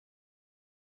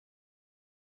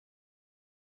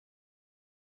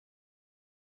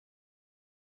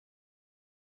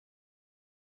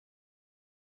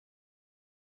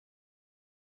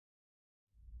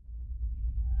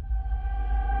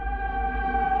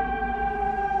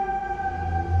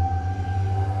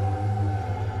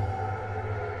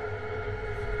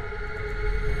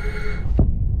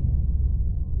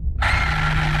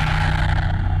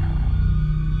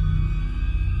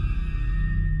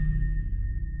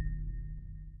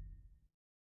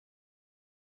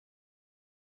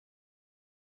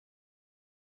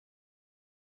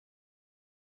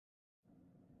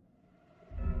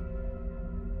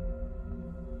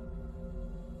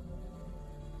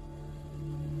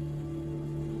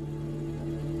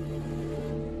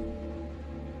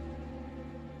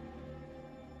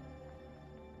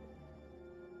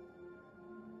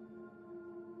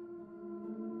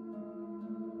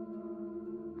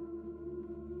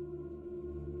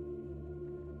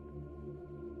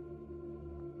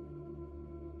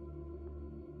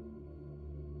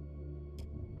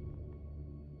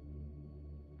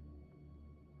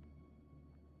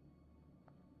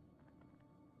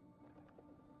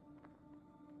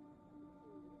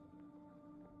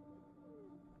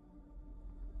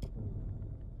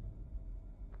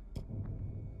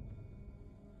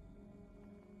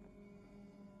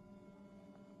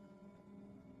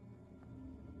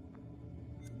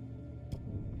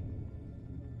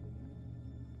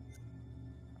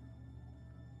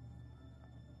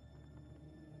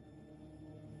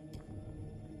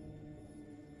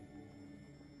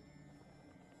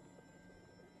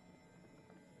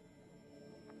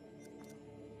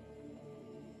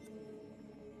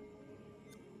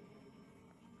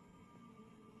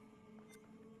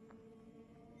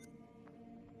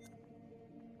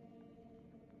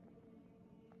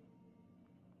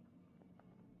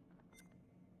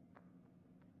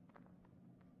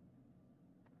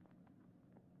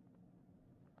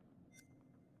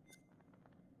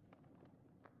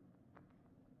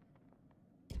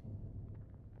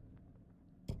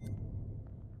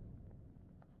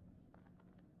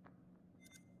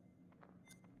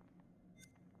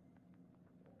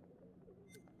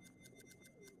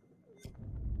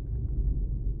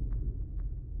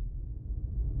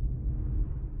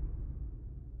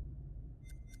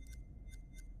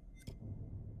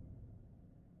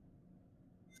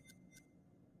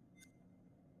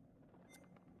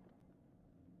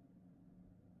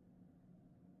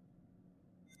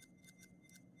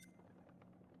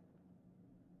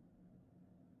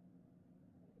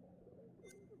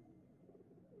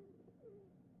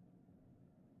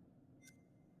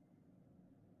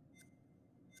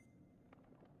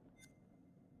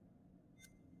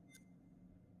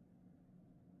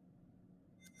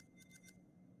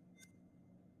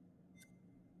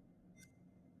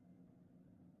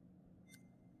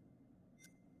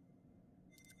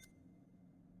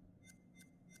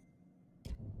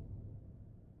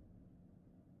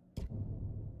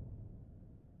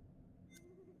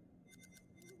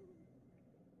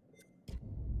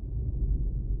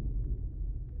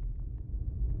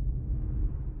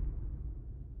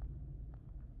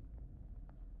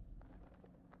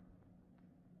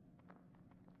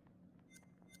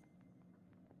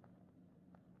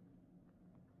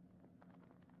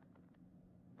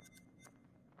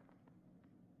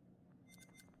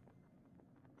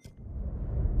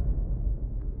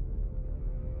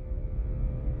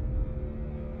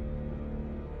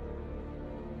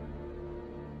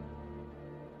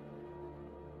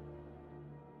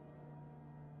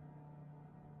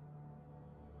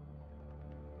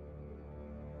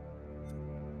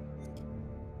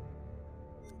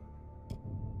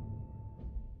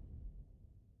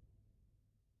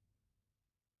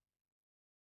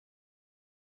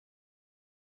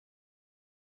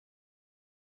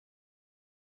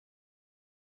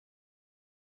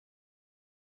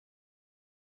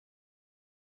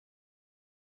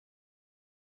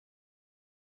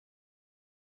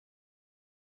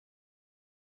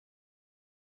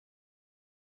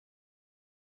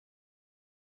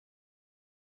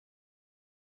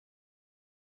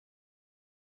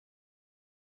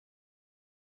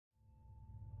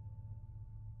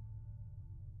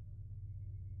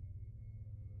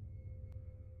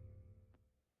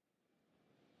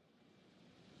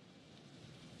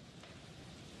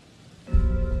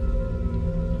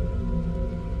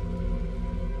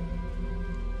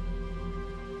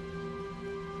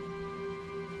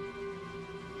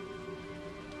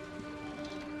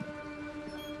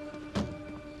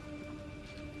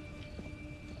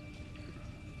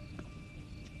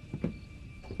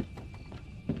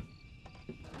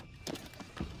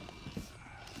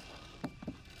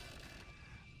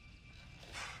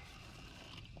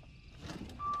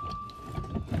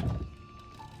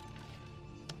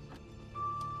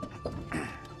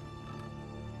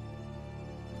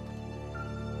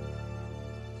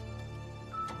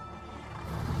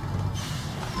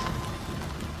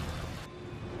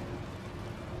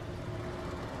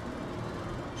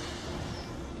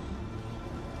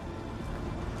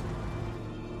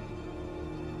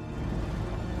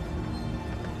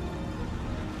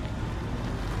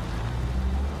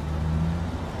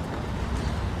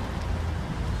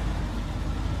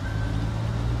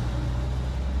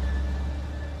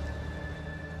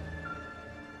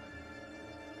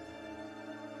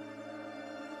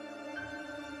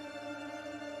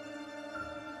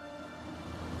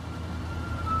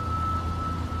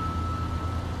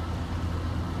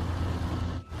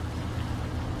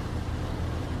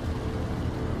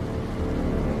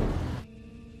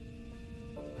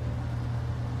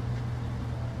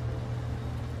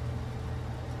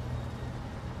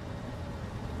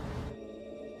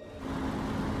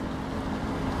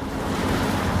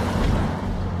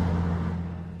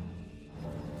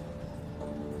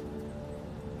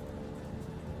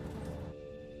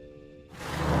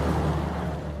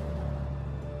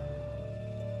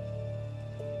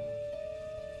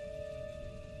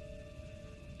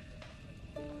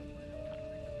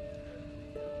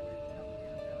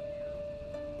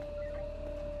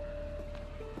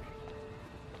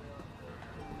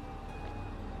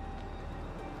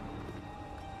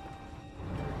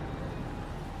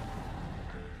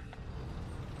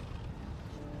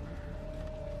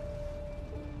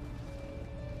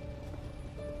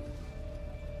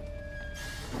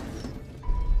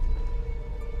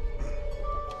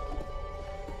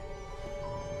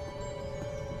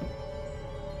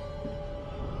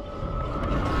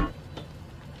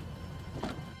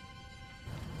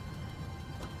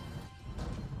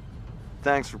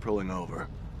Thanks for pulling over.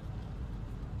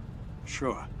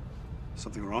 Sure.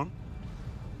 Something wrong?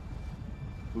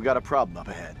 We got a problem up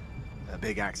ahead. A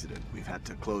big accident. We've had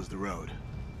to close the road.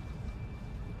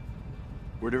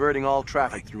 We're diverting all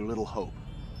traffic through Little Hope.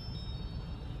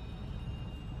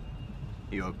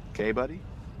 You okay, buddy?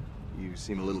 You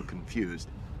seem a little confused.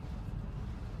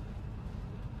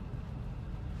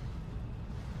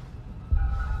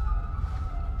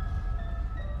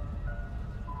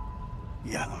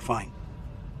 Yeah, I'm fine.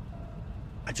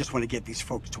 I just want to get these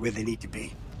folks to where they need to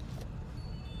be.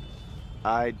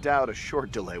 I doubt a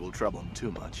short delay will trouble them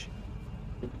too much.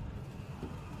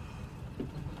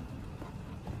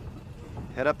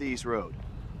 Head up the East Road.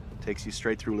 Takes you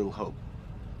straight through Little Hope.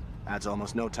 Adds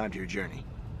almost no time to your journey.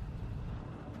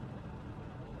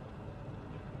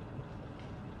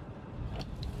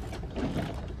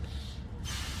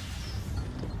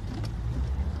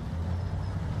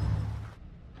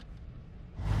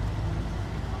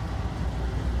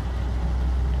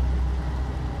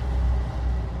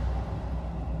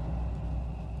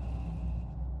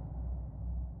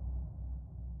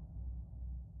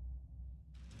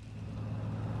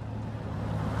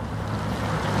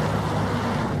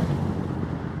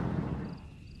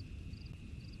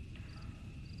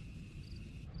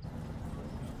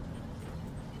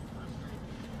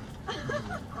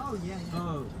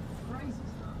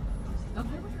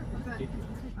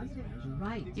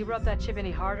 You rub that chip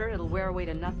any harder, it'll wear away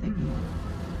to nothing.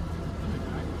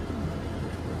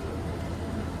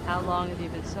 How long have you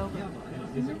been sober?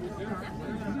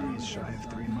 He's shy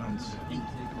of 3 months.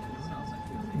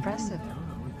 Impressive.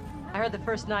 I heard the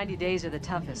first 90 days are the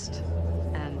toughest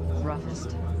and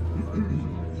roughest.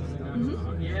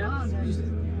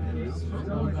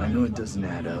 I know it doesn't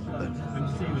add up, but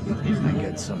I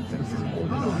get something from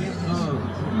holding on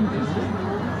to this.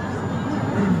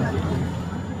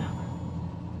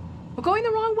 We're going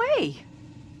the wrong way.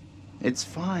 It's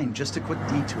fine, just a quick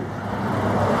detour.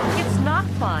 It's not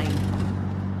fine.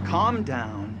 Calm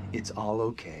down, it's all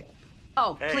okay.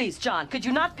 Oh, hey. Please, John, could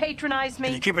you not patronize me?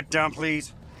 Can you keep it down,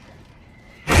 please?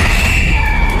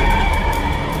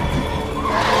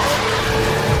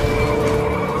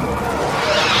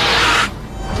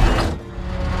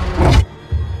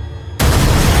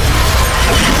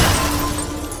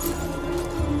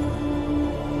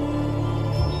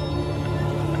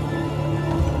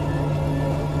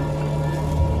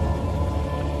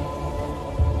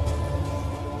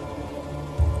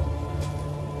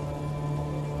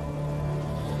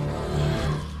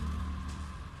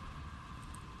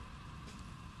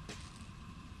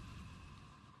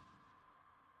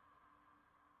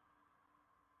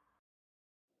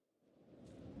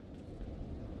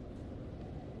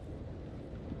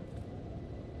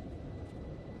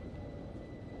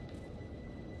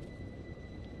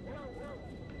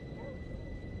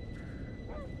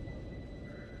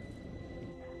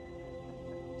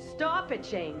 Stop it,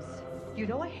 James. You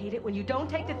know I hate it when you don't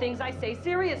take the things I say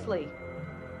seriously.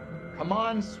 Come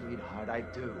on, sweetheart, I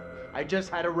do. I just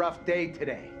had a rough day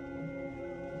today.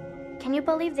 Can you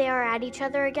believe they are at each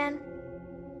other again?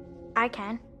 I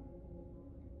can.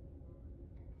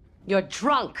 You're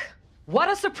drunk.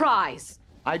 What a surprise.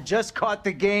 I just caught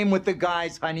the game with the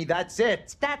guys, honey, that's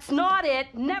it. That's not it.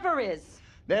 Never is.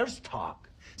 There's talk.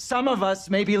 Some of us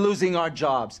may be losing our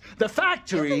jobs. The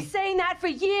factory... You've been saying that for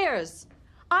years.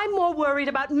 I'm more worried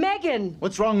about Megan.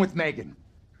 What's wrong with Megan?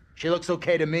 She looks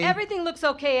okay to me. Everything looks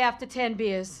okay after 10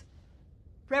 beers.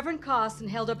 Reverend Carson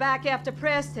held her back after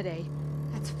prayers today.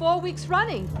 That's 4 weeks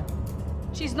running.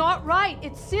 She's not right.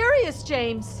 It's serious,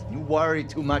 James. You worry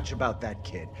too much about that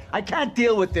kid. I can't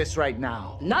deal with this right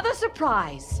now. Another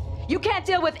surprise. You can't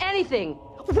deal with anything.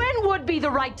 When would be the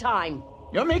right time?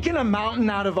 You're making a mountain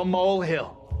out of a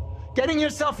molehill. Getting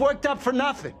yourself worked up for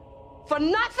nothing. For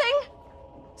nothing?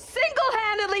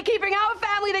 Single-handedly keeping our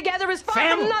family together is far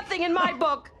from nothing in my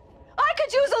book. I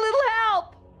could use a little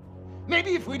help.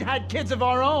 Maybe if we'd had kids of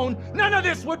our own, none of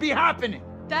this would be happening.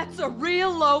 That's a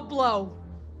real low blow.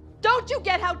 Don't you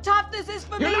get how tough this is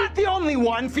for me? You're not the only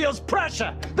one feels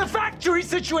pressure. The factory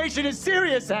situation is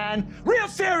serious, Anne. Real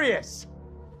serious.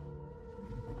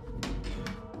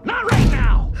 Not right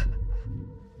now.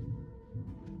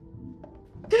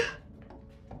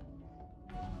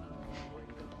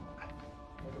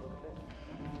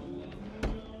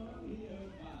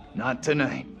 Not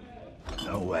tonight.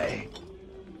 No way.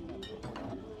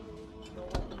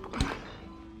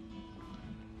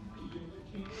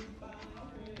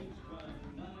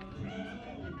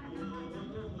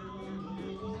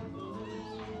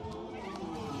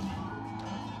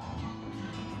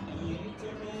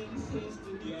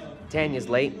 Tanya's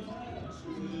late.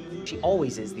 She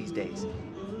always is these days.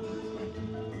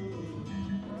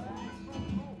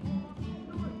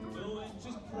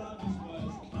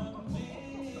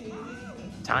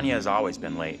 Tanya has always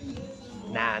been late.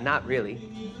 Nah, not really.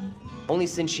 Only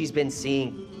since she's been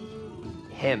seeing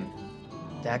him.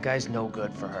 That guy's no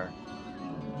good for her.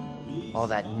 All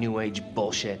that new age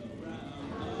bullshit.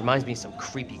 Reminds me of some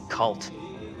creepy cult.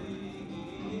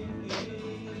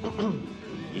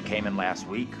 He came in last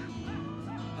week.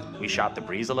 We shot the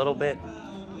breeze a little bit.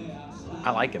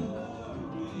 I like him.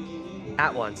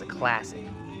 That one's a classic.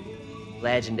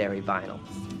 Legendary vinyl.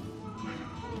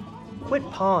 Quit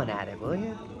pawing at it, will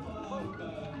you?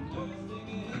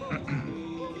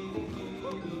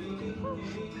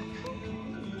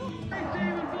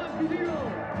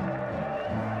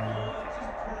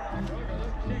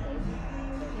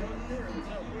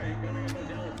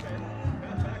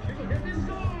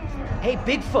 Hey,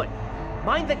 Bigfoot!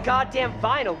 Mind the goddamn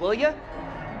vinyl, will ya?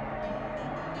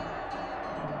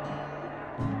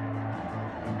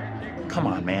 Come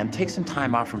on, man. Take some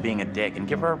time off from being a dick and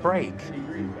give her a break.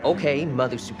 Okay,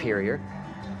 Mother Superior.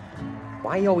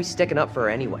 Why are you always sticking up for her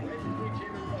anyway?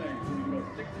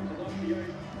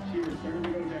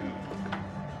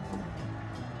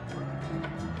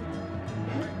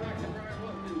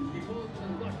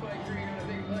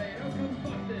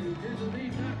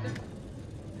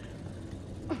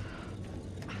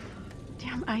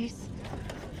 Damn ice.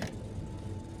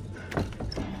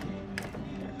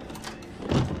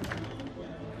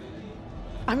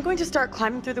 I'm going to start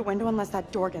climbing through the window unless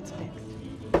that door gets fixed.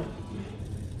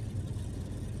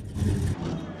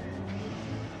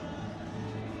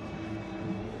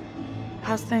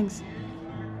 How's things?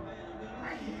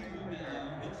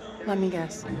 Let me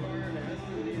guess.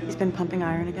 He's been pumping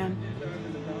iron again?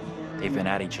 They've been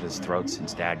at each other's throats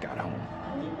since Dad got home.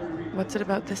 What's it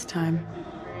about this time?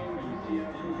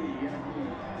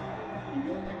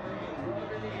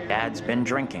 Dad's been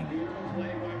drinking.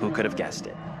 Who could have guessed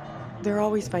it? They're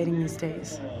always fighting these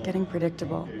days, getting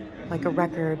predictable, like a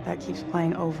record that keeps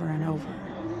playing over and over.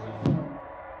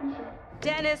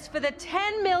 Dennis, for the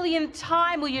 10 millionth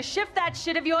time, will you shift that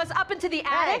shit of yours up into the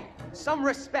attic? Hey, some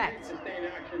respect.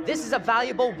 This is a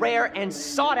valuable, rare, and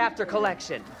sought-after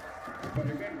collection.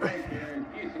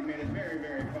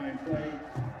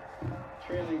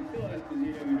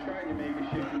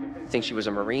 Think she was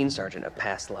a Marine sergeant of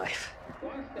past life.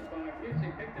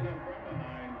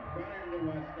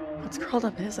 What's curled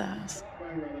up his ass?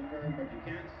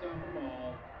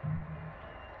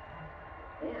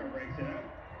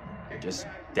 Just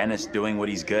Dennis doing what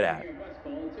he's good at.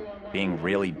 Being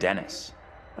really Dennis.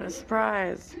 What a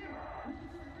surprise.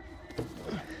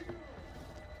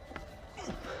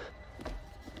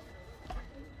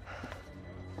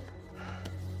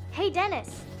 Hey,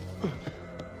 Dennis.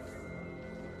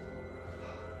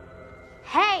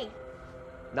 Hey!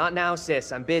 Not now,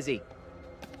 sis. I'm busy.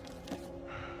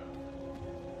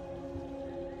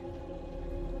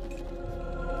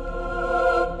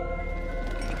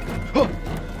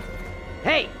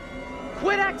 Hey!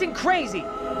 Quit acting crazy!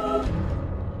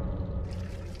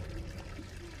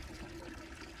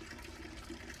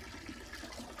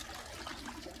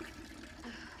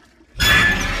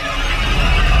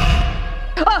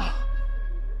 Oh!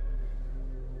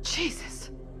 Jesus.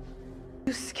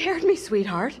 You scared me,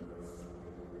 sweetheart.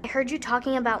 I heard you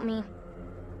talking about me.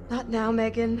 Not now,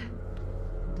 Megan.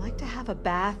 I'd like to have a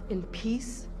bath in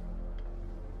peace.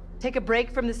 Take a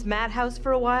break from this madhouse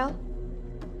for a while.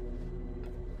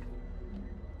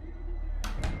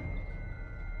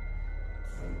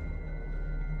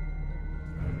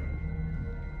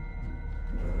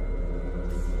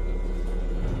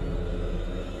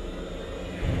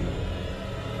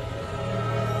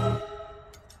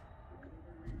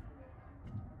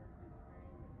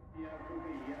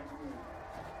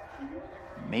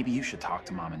 Maybe you should talk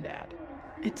to Mom and Dad.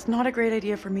 It's not a great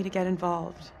idea for me to get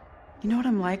involved. You know what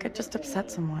I'm like? I'd just upset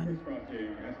someone.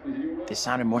 They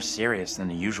sounded more serious than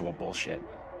the usual bullshit.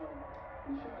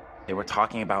 They were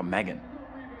talking about Megan.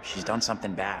 She's done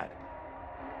something bad.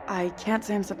 I can't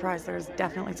say I'm surprised. There's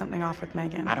definitely something off with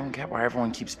Megan. I don't get why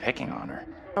everyone keeps picking on her.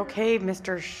 Okay,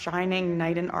 Mr. Shining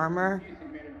Knight in Armor.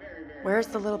 Where's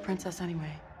the little princess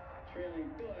anyway?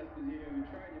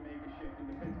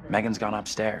 Megan's gone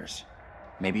upstairs.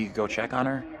 Maybe you could go check on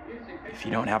her? If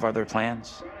you don't have other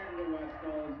plans?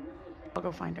 I'll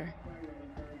go find her.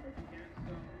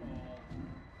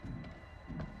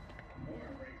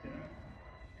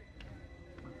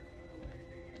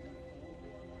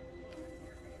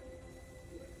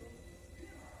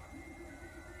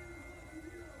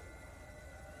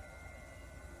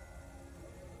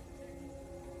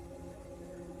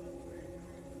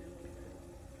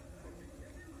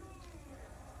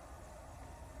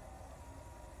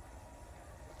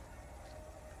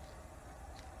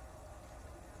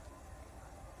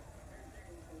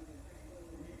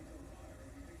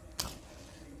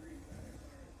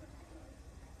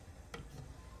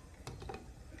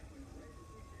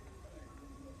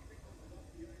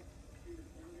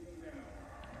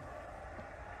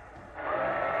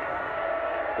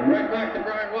 Right back to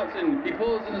Brian Watson. He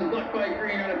pulls and is left by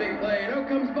Green on a big play, and out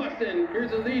comes Bustin.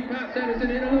 Here's a lead pass,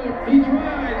 Edison in and out. He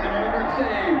drives, and Oliver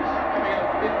saves. Coming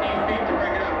up 15 feet to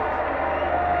break it up.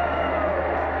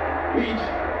 Beach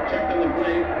checked on the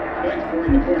play, fights for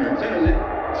in the corner, centers it.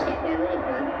 Stopped by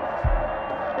Rutherford.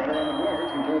 Spreader on the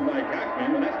boards, controlled by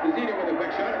Katzman, but Esposito with a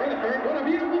quick shot at Rutherford. What a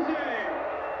beautiful save!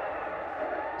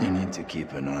 You need to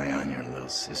keep an eye on your little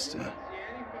sister.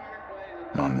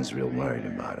 Mom is real worried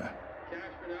about her.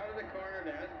 Cashman out of the corner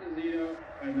to Esposito,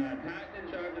 and Patton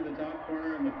in charge of the top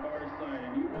corner on the far side.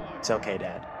 And you watch. It's okay,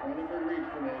 Dad. Rutherford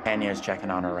reached for this. Panier's checking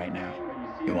on her right now.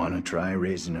 You want to try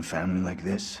raising a family like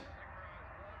this?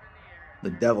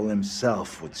 The devil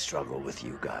himself would struggle with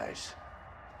you guys.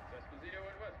 Esposito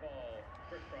and Westfall.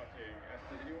 Crisscrossing.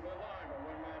 Esposito with a line, but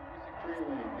one man music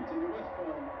trailing. It's into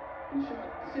Westfall. And shot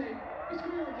to save. He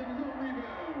scores and his own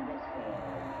rebound. Westfall.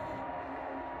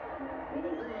 Well,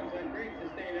 the Bruins had great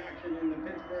sustained action in the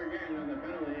Pittsburgh end on the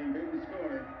penalty and couldn't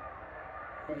score.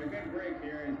 But a good break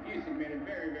here as Busick made a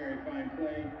very, very fine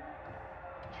play.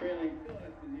 Trailing Phil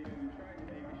Esposito, who tried to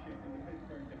make a shift in the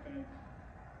Pittsburgh defense.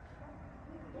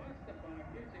 Lost the puck.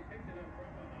 Busick picked it up from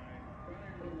behind.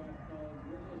 Running to Westfall.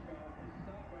 Rizzo shot was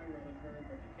stopped by Rutherford,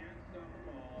 but you can't stop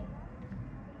them all.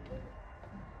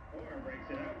 Orr breaks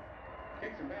it out.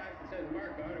 Kicks a pass that says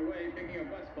Marcotte away, picking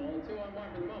up Westfall. 2-on-1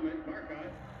 for the moment.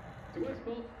 Marcotte to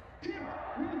Westfall. Tip!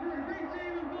 Rutherford, great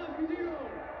save on Esposito!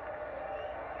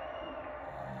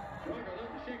 Shaw goes up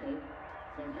to Shingle.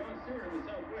 So John Stewart in the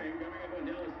south wing, coming up on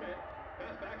Dallas Smith.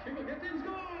 Pass back, Shingle gets in,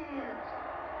 scores!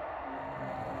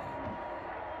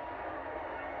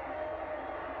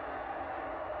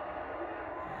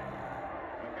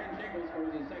 Ben Shingle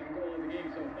scores his second goal of the game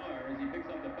so far as he picks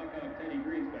up the puck off Teddy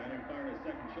Greenspan and fired a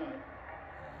second shot.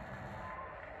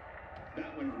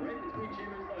 That went right between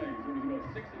Cheever's legs when he was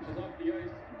about 6 inches off the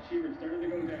ice and Cheever started to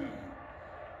go down.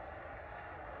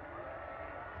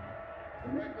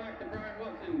 And right back to Brian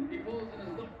Watson. He pulls and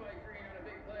is left by Green on a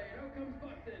big play. And out comes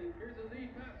Bustin. Here's a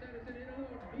lead pass, Edison in and out.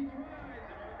 He drives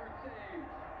and Rutherford saves.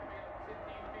 Coming up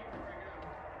 15 feet to break it up.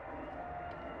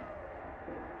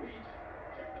 Beach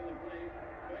checked on the play.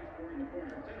 Fights for in the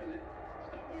corner. Centers it.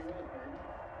 Stopped by Rutherford.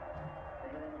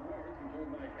 Spreader on the boards.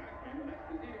 Controlled by Katzman. But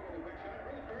Esposito with a quick shot at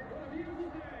Rutherford. What a beautiful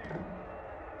save!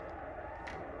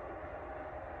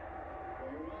 Well,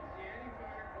 you won't see any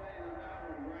finer play than that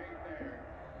one right there.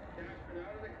 Cashman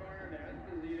out of the corner to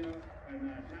Esposito, and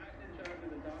Patton in charge of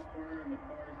the top corner on the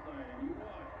far side. And you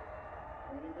watch.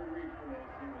 Rutherford reached for this.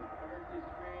 It was partially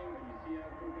screened, but you see how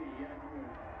quickly he had to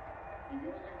move. He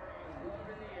goes across, glove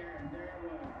in the air, and there it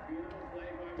was. Beautiful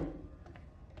play by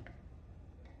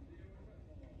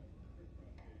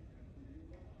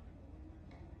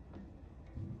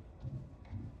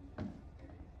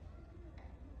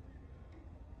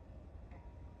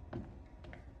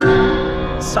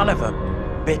Son of a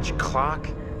bitch clock.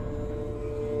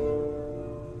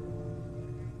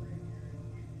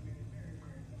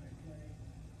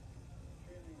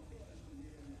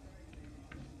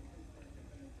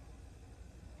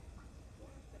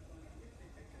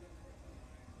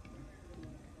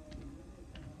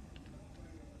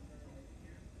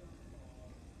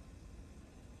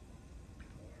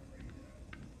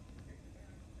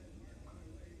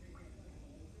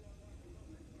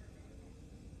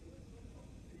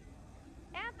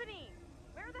 Anthony,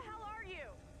 where the hell are you?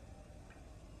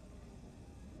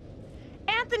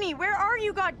 Anthony, where are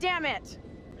you, goddammit?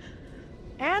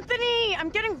 Anthony, I'm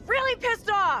getting really pissed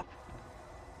off!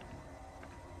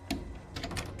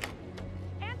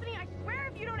 Anthony, I swear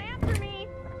if you don't answer me...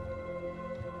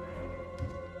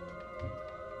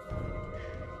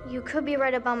 You could be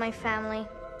right about my family.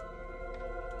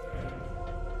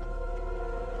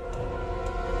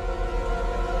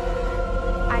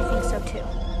 I think so too.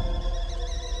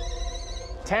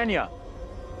 Tanya,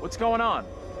 what's going on?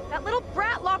 That little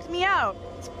brat locked me out.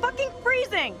 It's fucking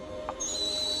freezing.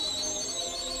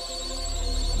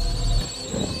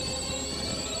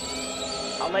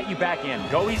 I'll let you back in.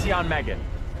 Go easy on Megan.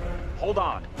 Hold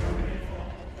on.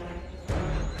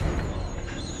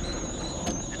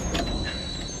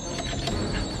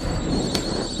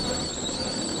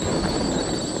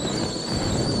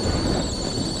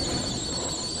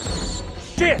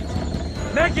 Shit!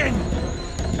 Megan!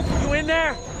 You in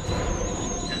there?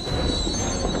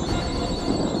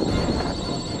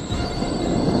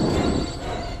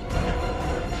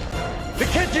 The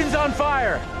kitchen's on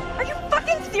fire! Are you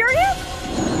fucking serious?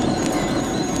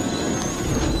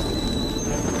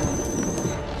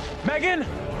 Megan?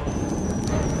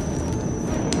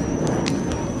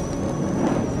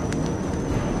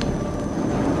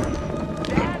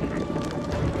 Dad?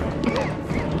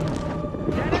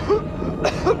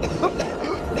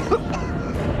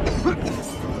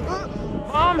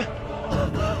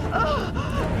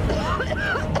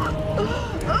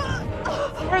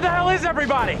 is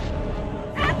everybody?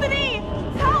 Anthony!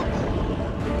 Help!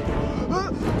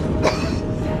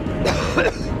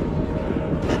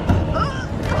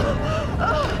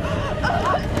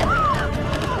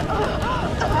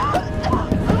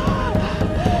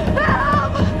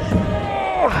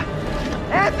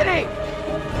 Anthony!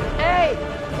 Hey!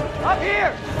 Up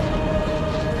here!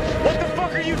 What the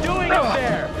fuck are you doing up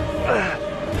there?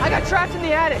 I got trapped in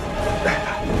the attic.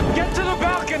 Get to the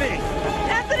balcony!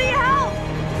 Anthony, help!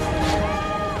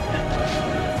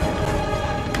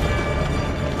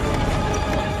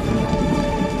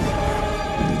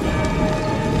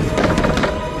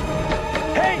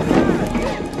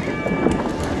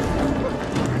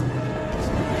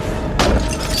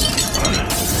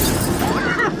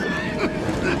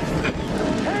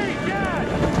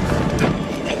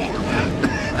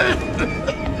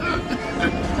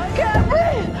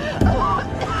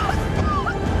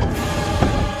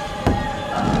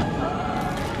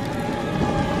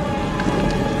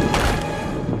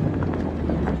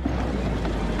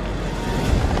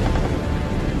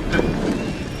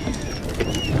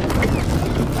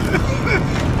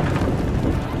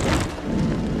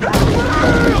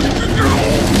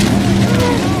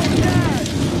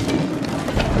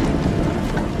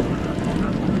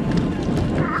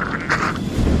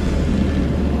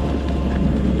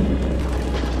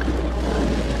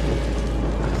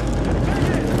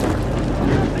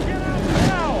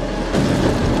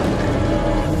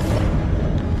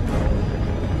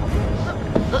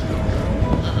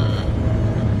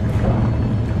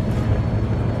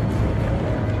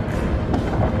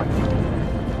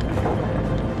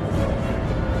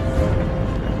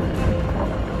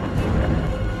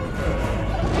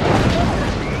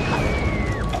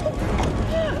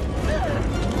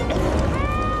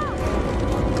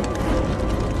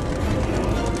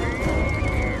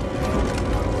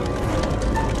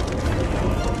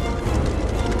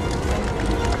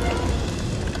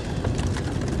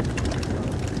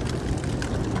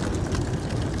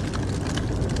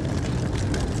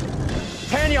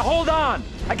 Hold on!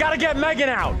 I gotta get Megan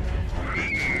out!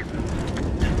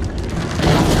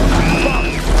 Fuck.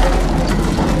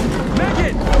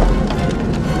 Megan!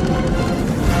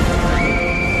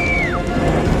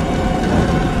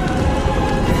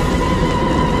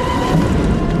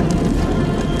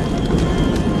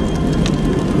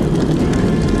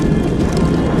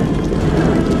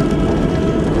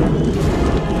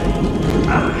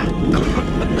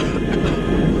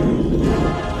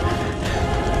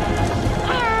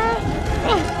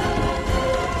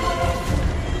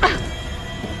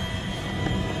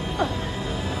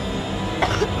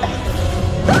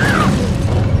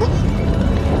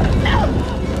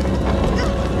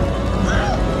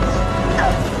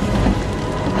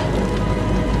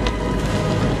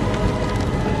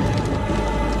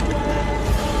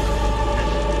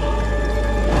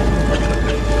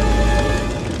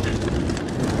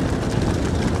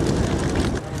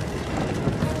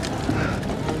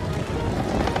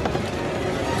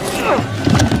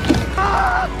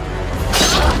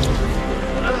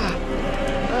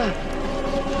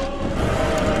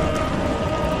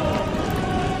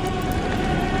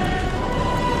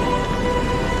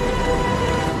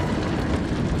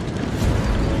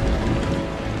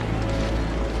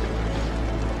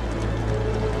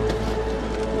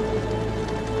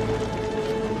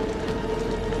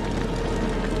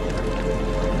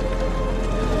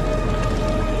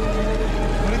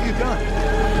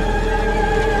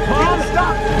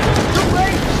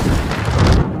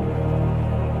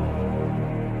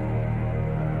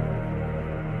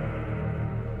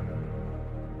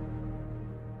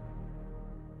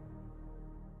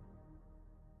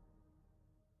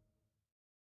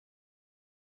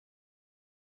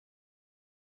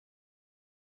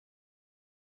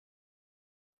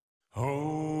 Oh,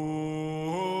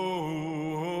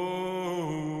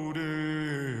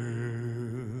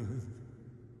 death.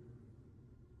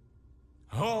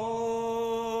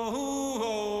 Oh,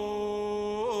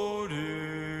 death.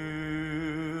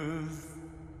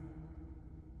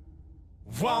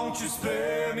 Won't you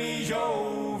spare me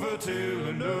over till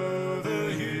another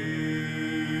year?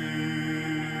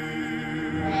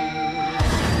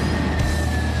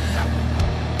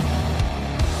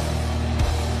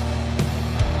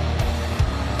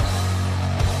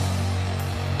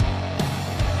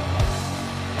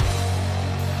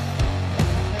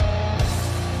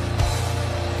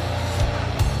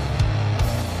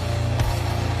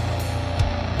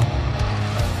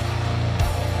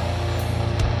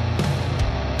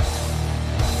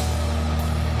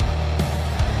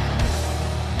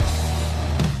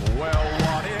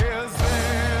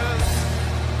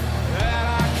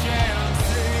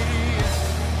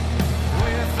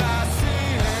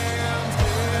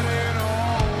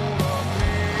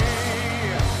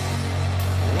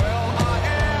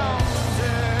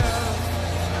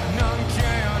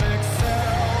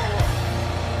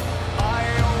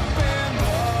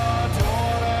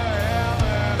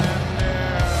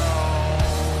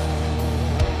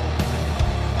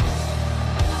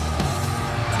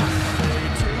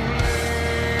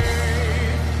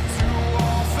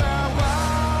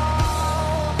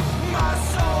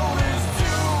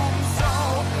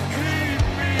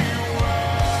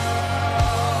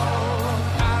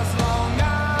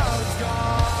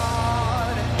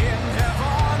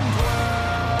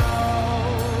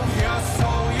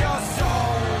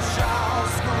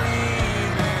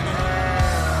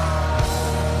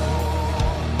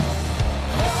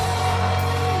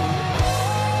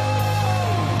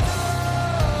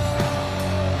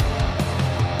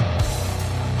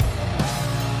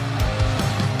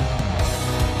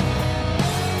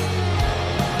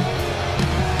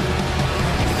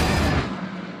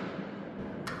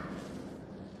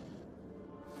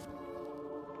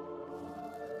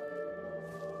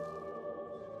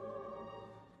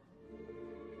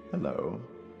 Hello.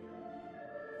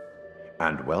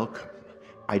 And welcome.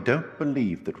 I don't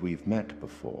believe that we've met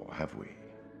before, have we?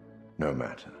 No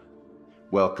matter.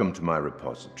 Welcome to my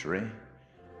repository.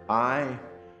 I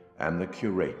am the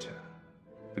curator,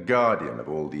 the guardian of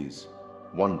all these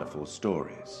wonderful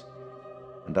stories.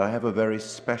 And I have a very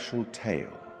special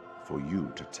tale for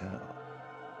you to tell.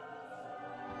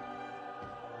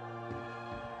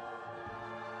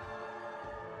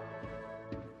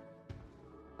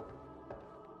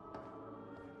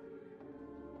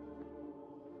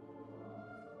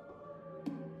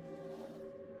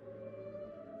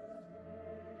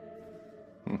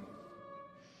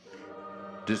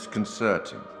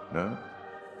 Disconcerting, no?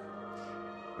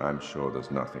 I'm sure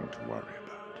there's nothing to worry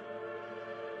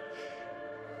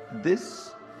about.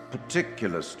 This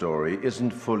particular story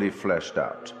isn't fully fleshed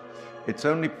out. It's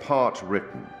only part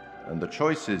written, and the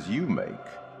choices you make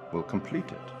will complete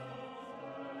it.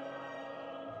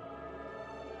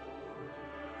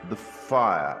 The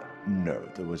fire, no,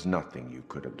 there was nothing you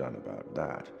could have done about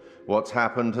that. What's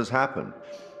happened has happened.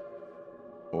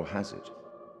 Or has it?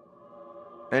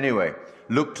 Anyway,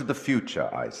 look to the future,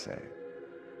 I say.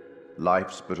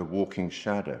 Life's but a walking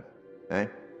shadow, eh?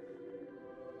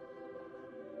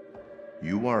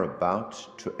 You are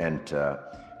about to enter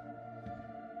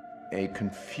a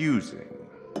confusing,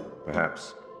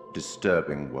 perhaps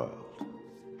disturbing world.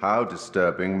 How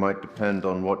disturbing might depend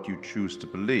on what you choose to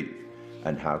believe,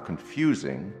 and how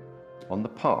confusing on the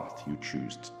path you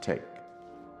choose to take.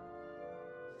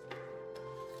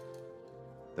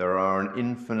 There are an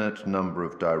infinite number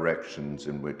of directions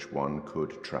in which one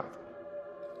could travel.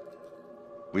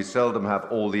 We seldom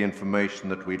have all the information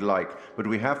that we'd like, but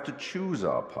we have to choose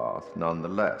our path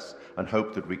nonetheless, and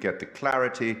hope that we get the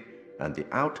clarity and the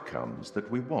outcomes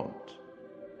that we want.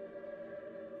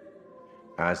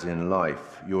 As in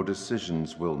life, your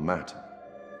decisions will matter.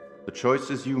 The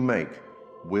choices you make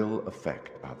will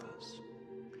affect others.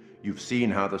 You've seen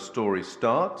how the story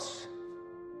starts.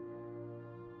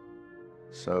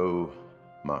 So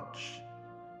much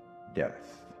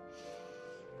death.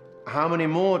 How many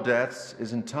more deaths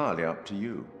is entirely up to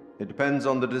you. It depends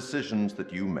on the decisions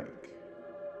that you make.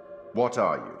 What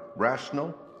are you?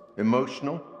 Rational?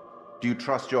 Emotional? Do you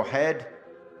trust your head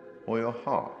or your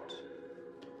heart?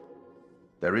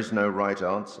 There is no right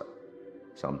answer.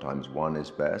 Sometimes one is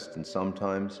best and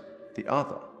sometimes the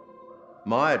other.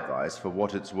 My advice, for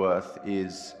what it's worth,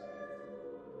 is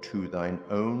to thine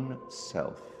own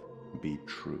self be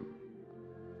true.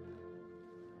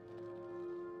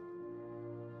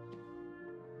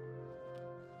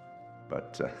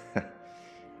 But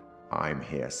I'm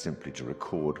here simply to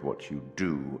record what you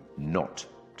do, not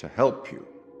to help you.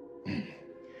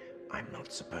 I'm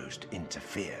not supposed to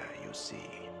interfere, you see.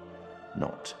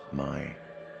 Not my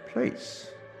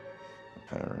place,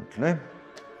 apparently.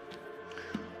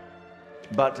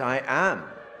 But I am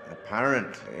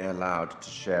apparently allowed to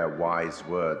share wise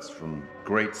words from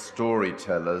great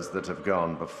storytellers that have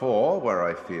gone before, where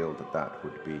I feel that that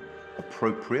would be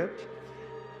appropriate.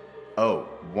 Oh,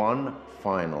 one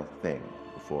final thing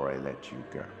before I let you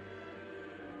go.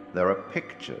 There are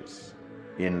pictures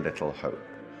in Little Hope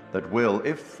that will,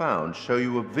 if found, show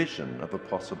you a vision of a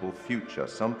possible future,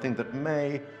 something that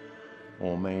may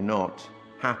or may not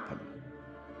happen.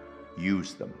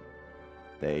 Use them.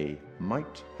 They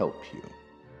might help you.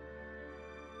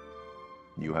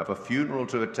 You have a funeral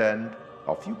to attend.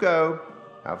 Off you go.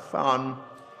 Have fun.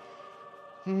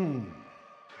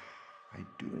 I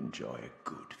do enjoy a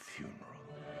good funeral.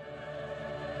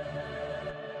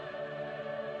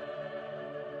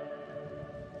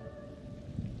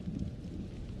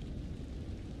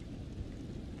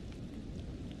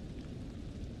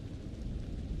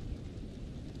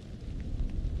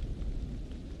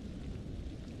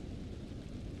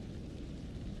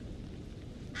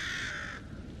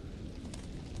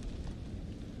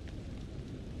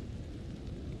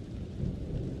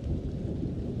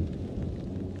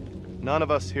 None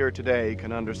of us here today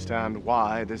can understand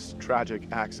why this tragic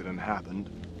accident happened.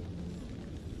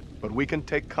 But we can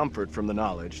take comfort from the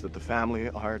knowledge that the family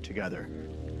are together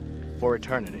for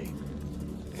eternity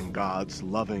in God's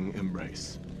loving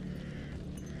embrace.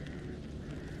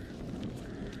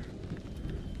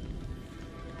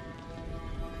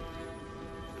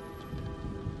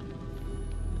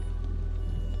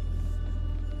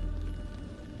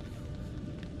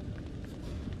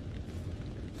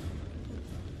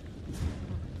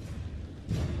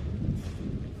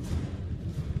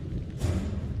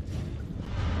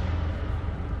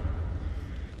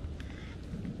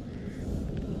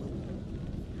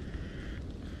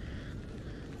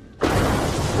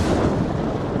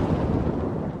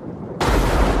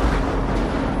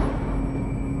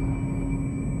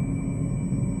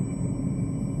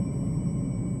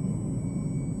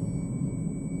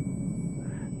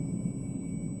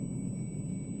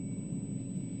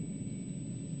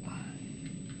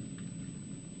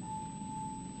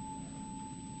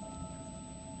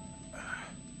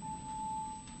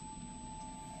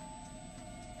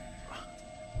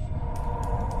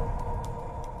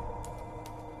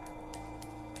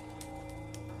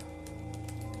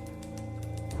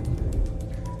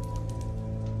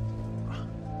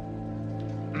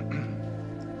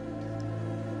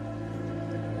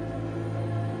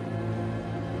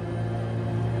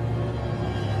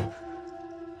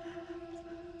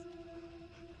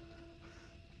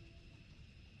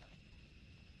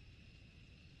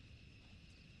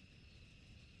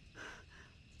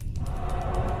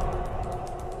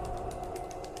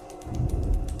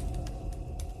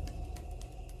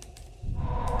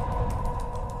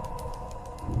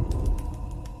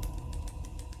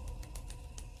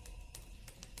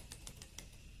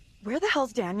 Where the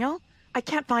hell's Daniel? I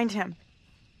can't find him.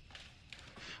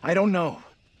 I don't know.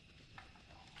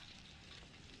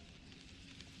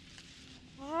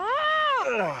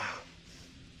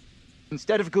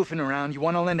 Instead of goofing around, you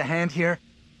want to lend a hand here?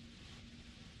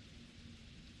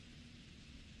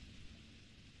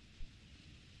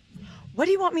 What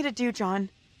do you want me to do, John?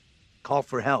 Call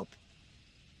for help.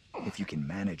 If you can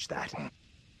manage that.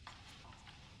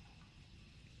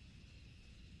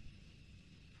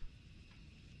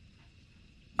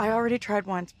 I already tried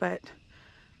once, but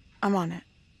I'm on it.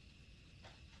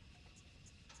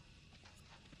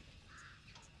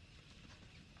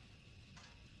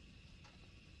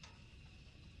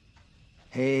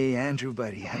 Hey, Andrew,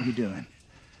 buddy, how you doing?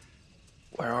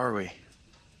 Where are we?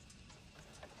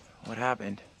 What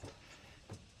happened?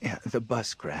 Yeah, the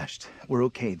bus crashed. We're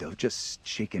okay, though, just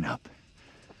shaken up.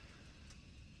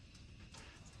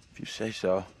 If you say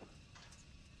so.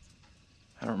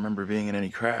 I don't remember being in any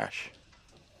crash.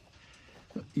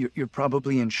 You're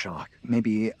probably in shock.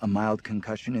 Maybe a mild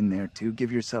concussion in there, too.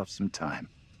 Give yourself some time.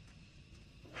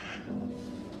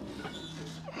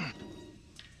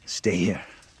 Stay here.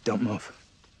 Don't move.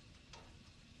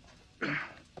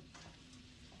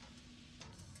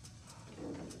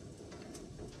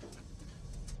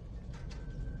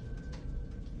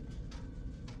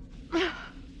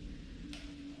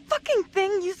 Fucking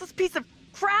thing, useless piece of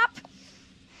crap!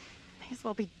 May as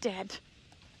well be dead.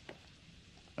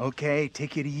 Okay,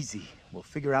 take it easy. We'll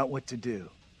figure out what to do.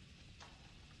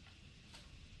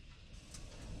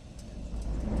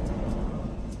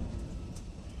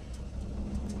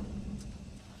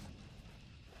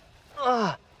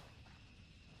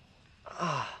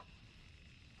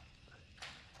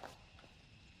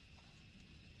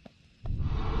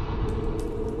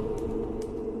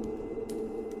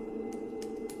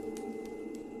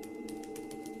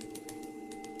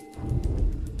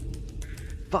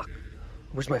 Fuck.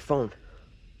 Where's my phone?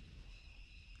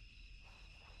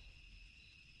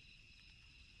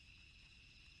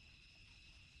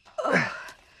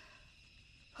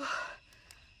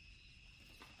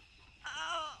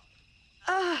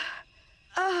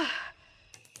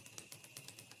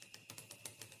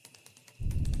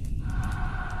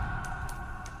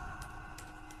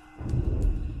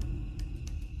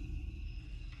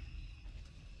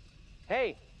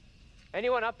 Hey,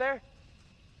 anyone up there?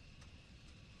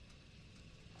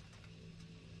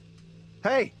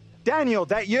 Hey, Daniel,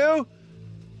 that you?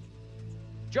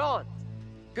 John,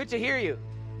 good to hear you.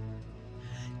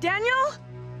 Daniel?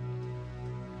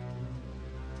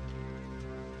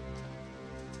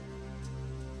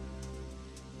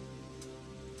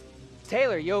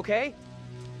 Taylor, you okay?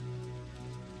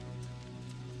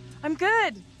 I'm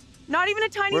good. Not even a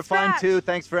tiny We're scratch. fine, too.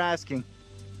 Thanks for asking.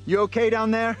 You okay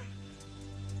down there?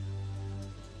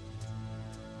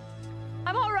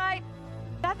 I'm all right.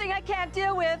 Nothing I can't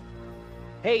deal with.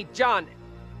 Hey, John,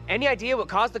 any idea what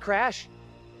caused the crash?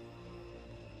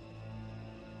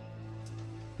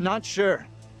 Not sure.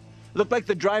 Looked like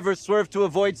the driver swerved to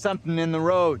avoid something in the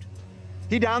road.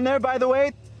 He down there, by the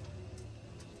way?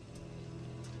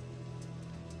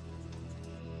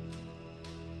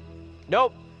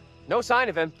 Nope. No sign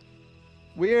of him.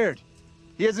 Weird.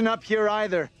 He isn't up here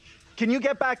either. Can you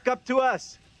get back up to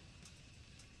us?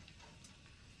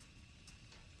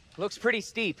 Looks pretty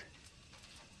steep.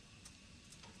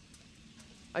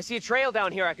 I see a trail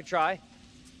down here I could try.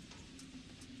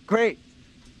 Great.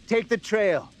 Take the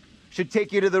trail. Should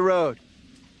take you to the road.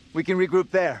 We can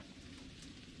regroup there.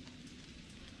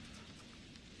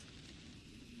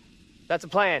 That's a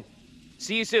plan.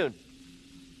 See you soon.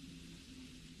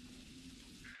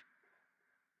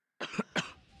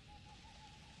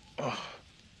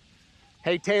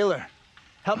 Hey, Taylor.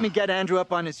 Help me get Andrew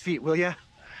up on his feet, will ya?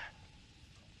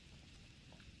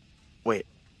 Wait,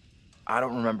 I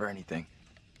don't remember anything.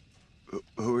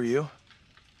 Who are you?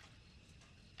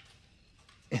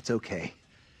 It's okay.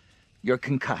 You're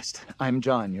concussed. I'm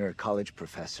John, you're a college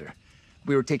professor.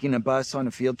 We were taking a bus on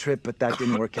a field trip, but that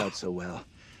didn't work out so well.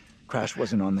 Crash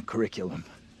wasn't on the curriculum.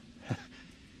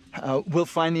 We'll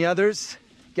find the others,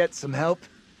 get some help.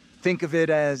 Think of it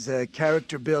as a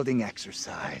character-building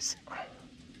exercise.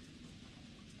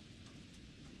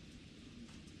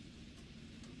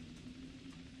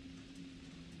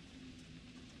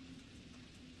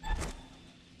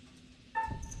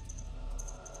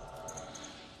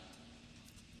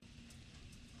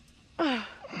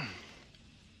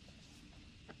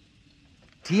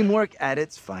 Teamwork at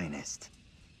its finest.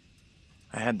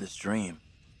 I had this dream.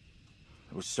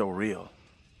 It was so real.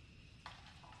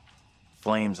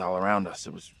 Flames all around us.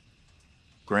 It was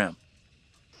grim.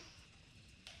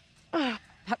 That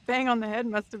bang on the head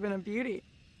must have been a beauty.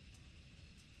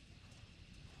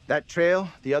 That trail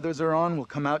the others are on will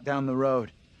come out down the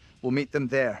road. We'll meet them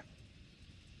there.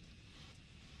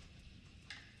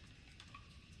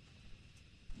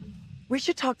 We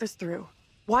should talk this through.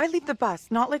 Why leave the bus?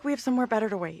 Not like we have somewhere better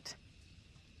to wait.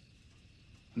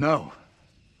 No.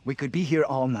 We could be here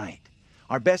all night.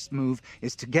 Our best move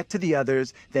is to get to the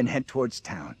others, then head towards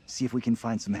town. See if we can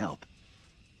find some help.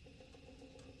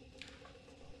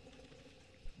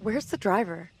 Where's the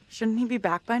driver? Shouldn't he be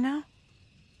back by now?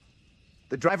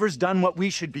 The driver's done what we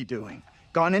should be doing.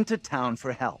 Gone into town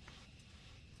for help.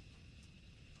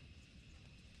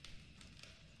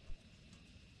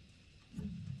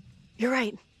 You're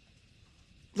right.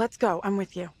 Let's go. I'm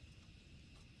with you.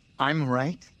 I'm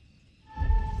right?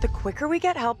 The quicker we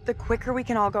get help, the quicker we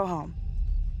can all go home.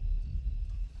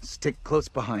 Stick close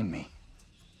behind me.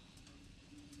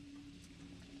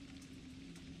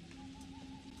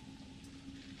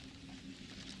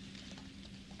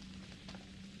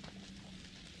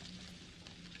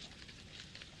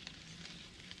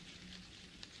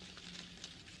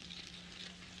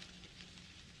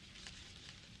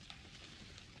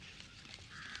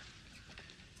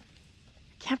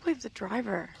 I can't believe the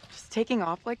driver just taking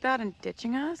off like that and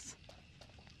ditching us.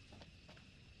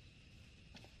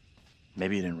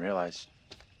 Maybe he didn't realize.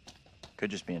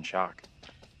 Could just be in shock.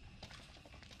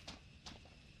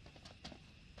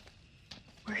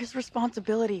 We're his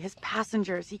responsibility, his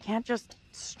passengers. He can't just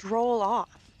stroll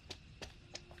off.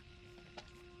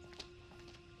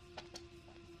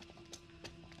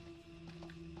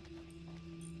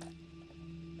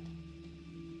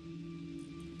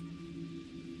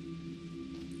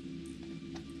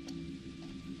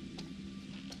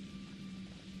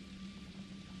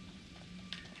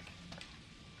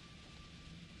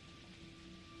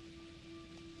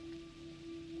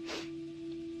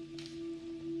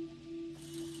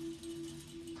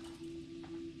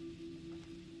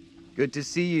 Good to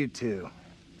see you two.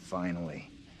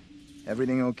 Finally.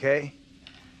 Everything okay?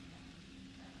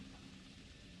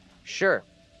 Sure.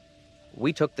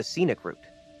 We took the scenic route.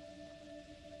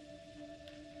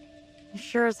 You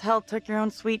sure as hell took your own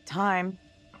sweet time.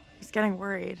 I was getting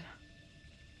worried.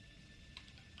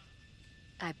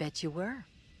 I bet you were.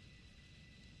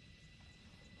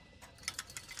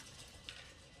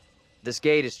 This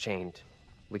gate is chained.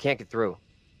 We can't get through.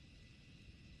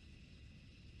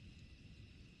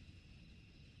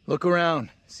 Look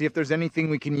around. See if there's anything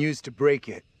we can use to break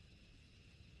it.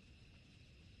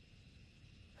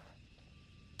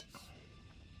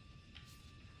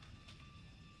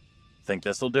 Think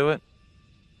this'll do it?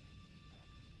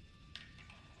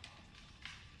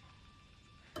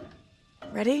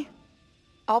 Ready?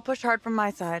 I'll push hard from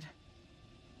my side.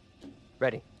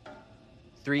 Ready.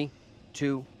 3,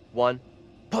 2, 1,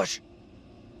 push!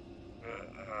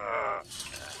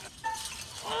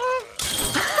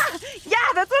 Yeah,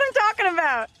 that's what I'm talking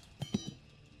about!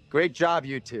 Great job,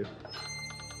 you two.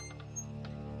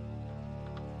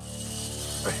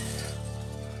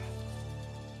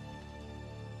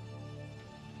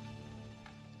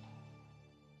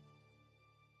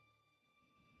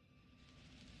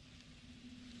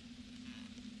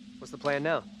 What's the plan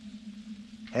now?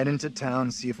 Head into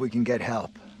town, see if we can get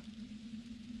help.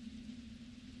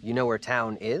 You know where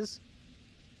town is?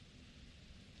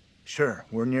 Sure,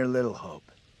 we're near Little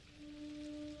Hope.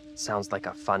 Sounds like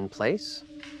a fun place.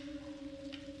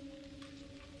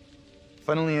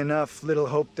 Funnily enough, Little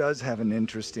Hope does have an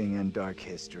interesting and dark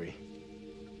history.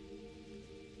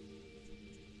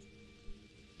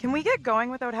 Can we get going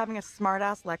without having a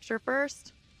smart-ass lecture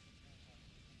first?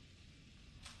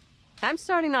 I'm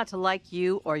starting not to like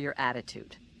you or your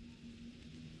attitude.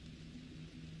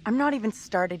 I'm not even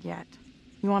started yet.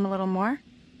 You want a little more?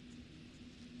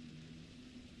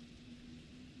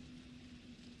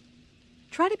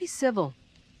 Try to be civil.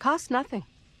 Costs nothing.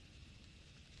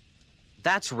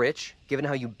 That's rich, given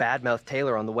how you badmouthed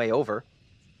Taylor on the way over.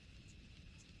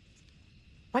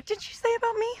 What did you say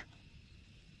about me?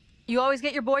 You always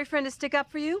get your boyfriend to stick up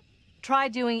for you? Try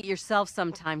doing it yourself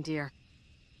sometime, dear.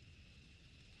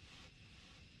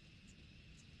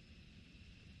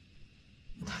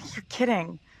 You're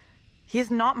kidding. He is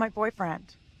not my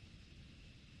boyfriend.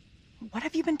 What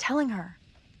have you been telling her?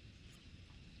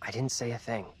 I didn't say a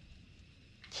thing.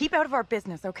 Keep out of our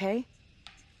business, okay?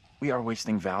 We are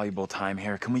wasting valuable time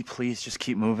here. Can we please just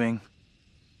keep moving?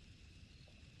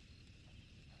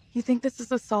 You think this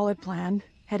is a solid plan,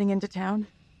 heading into town?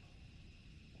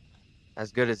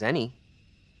 As good as any.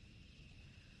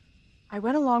 I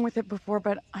went along with it before,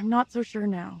 but I'm not so sure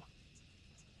now.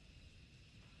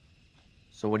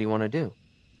 So what do you want to do?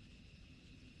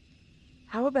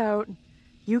 How about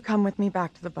you come with me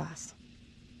back to the bus?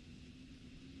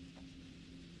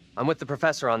 I'm with the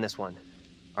professor on this one.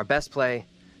 Our best play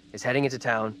is heading into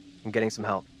town and getting some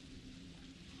help.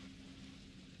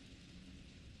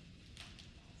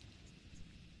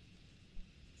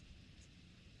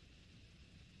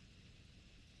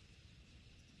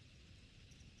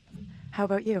 How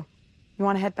about you? You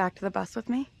want to head back to the bus with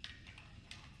me?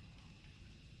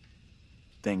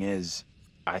 Thing is,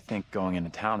 I think going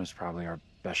into town is probably our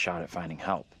best shot at finding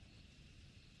help.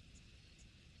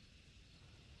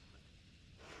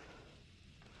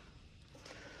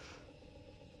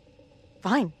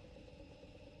 Fine.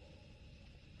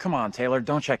 Come on, Taylor,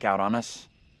 don't check out on us.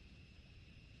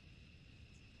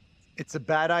 It's a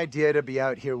bad idea to be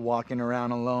out here walking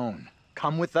around alone.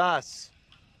 Come with us.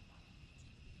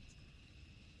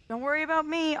 Don't worry about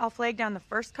me. I'll flag down the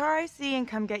first car I see and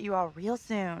come get you all real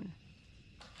soon.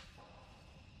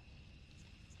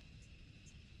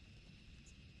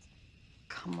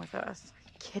 Come with us. Are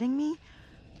you kidding me?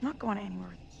 I'm not going anywhere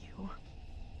with you.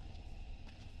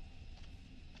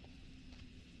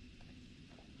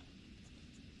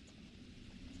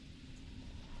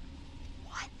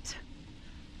 What?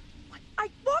 I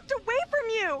walked away from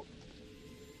you!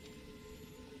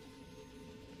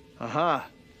 Aha.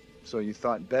 So you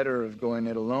thought better of going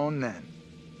it alone then?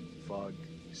 Fog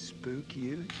spook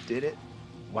you, did it?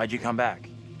 Why'd you come back?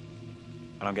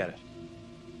 I don't get it.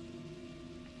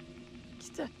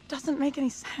 It doesn't make any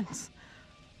sense.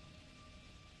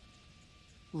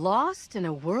 Lost in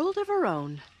a world of her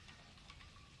own.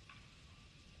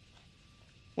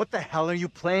 What the hell are you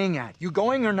playing at? You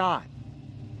going or not?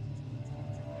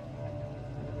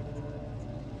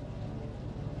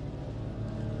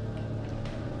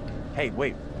 Hey,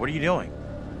 wait, what are you doing?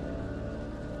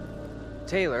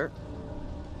 Taylor.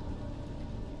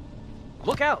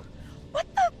 Look out! What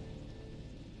the?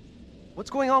 What's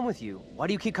going on with you? Why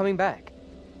do you keep coming back?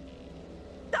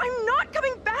 I'm not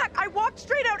coming back! I walked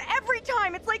straight out every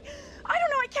time! It's like, I don't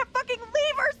know, I can't fucking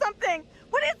leave or something!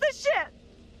 What is this shit?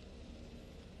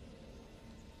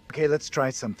 Okay, let's try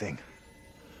something.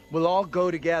 We'll all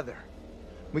go together.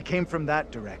 We came from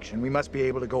that direction. We must be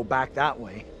able to go back that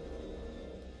way.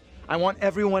 I want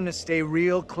everyone to stay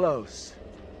real close.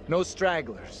 No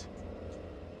stragglers.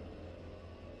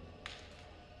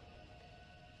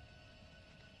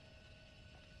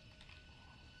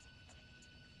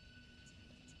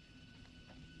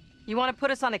 You want to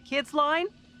put us on a kid's line?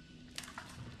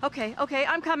 Okay,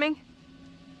 I'm coming.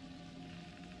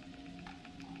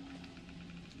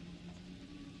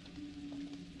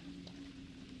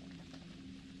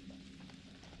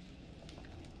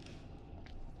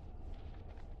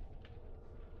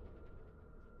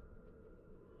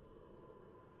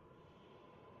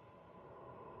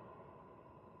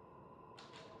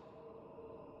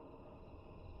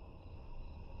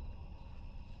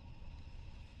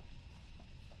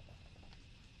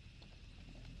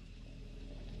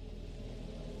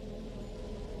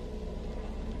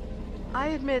 I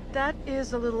admit, that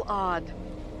is a little odd.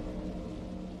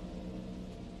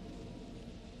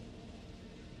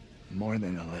 More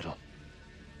than a little.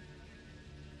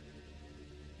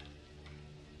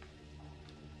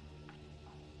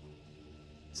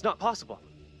 It's not possible.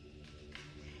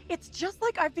 It's just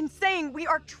like I've been saying, we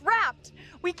are trapped!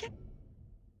 We can...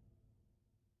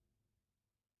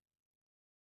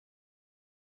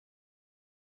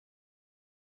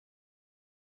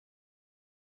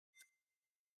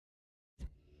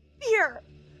 Here!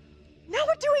 Now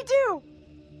what do we do?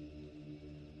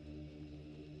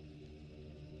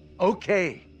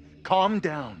 Okay, calm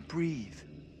down, breathe.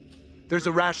 There's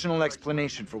a rational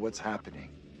explanation for what's happening.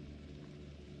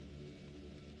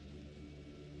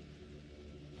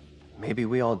 Maybe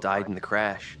we all died in the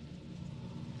crash.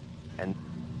 And...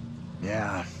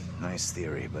 Yeah, nice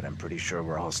theory, but I'm pretty sure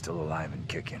we're all still alive and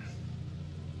kicking.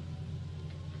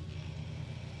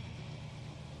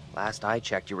 Last I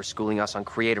checked, you were schooling us on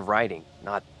creative writing,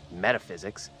 not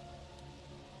metaphysics.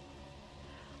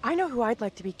 I know who I'd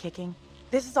like to be kicking.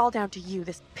 This is all down to you,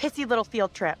 this pissy little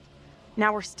field trip.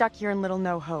 Now we're stuck here in Little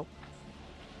No Hope.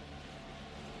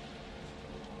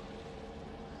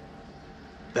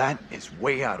 That is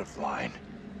way out of line.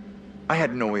 I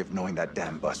had no way of knowing that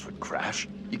damn bus would crash.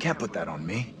 You can't put that on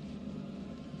me.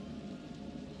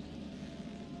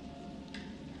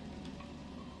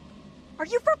 Are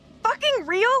you for fucking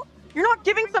real? You're not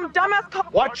giving some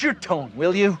dumbass Watch your tone,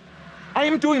 will you? I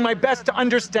am doing my best to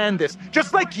understand this,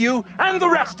 just like you and the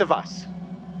rest of us.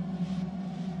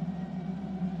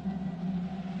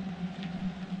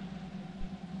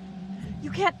 You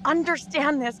can't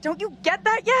understand this. Don't you get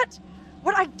that yet?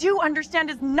 What I do understand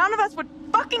is none of us would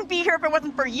fucking be here if it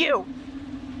wasn't for you.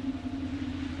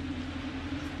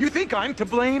 You think I'm to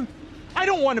blame? I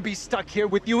don't want to be stuck here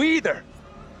with you either.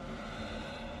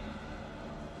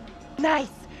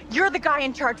 Nice. You're the guy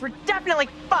in charge. We're definitely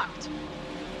fucked.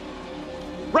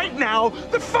 Right now,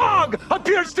 the fog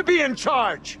appears to be in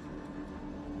charge.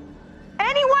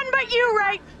 Anyone but you,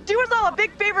 right? Do us all a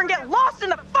big favor and get lost in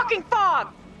the fucking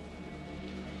fog.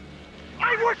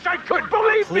 I wish I could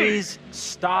believe me. Please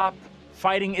stop.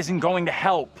 Fighting isn't going to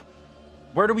help.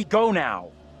 Where do we go now?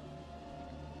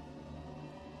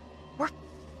 We're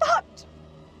fucked.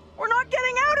 We're not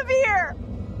getting out of here.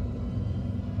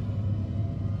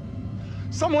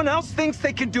 Someone else thinks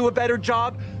they can do a better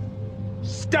job?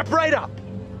 Step right up.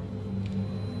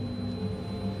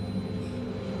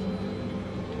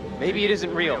 Maybe it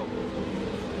isn't real.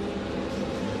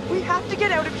 We have to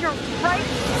get out of here right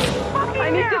fucking I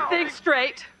need now. to think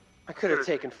straight. I could have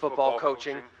taken football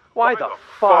coaching. Why the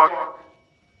fuck?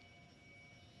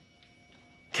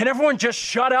 Can everyone just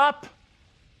shut up?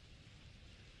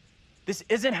 This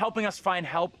isn't helping us find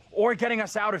help or getting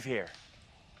us out of here.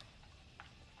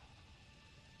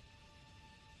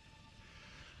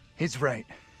 He's right.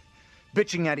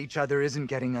 Bitching at each other isn't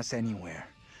getting us anywhere.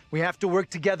 We have to work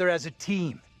together as a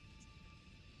team.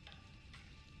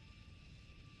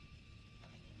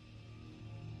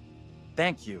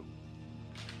 Thank you.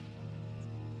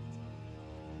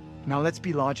 Now let's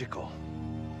be logical.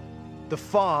 The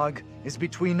fog is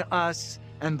between us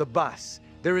and the bus.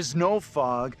 There is no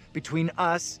fog between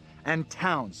us and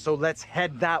town, so let's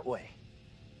head that way.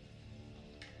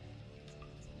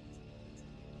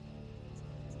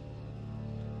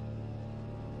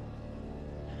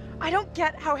 I don't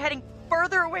get how heading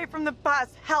further away from the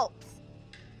bus helps.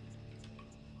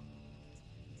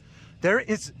 There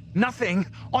is nothing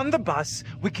on the bus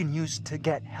we can use to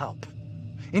get help.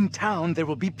 In town, there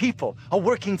will be people, a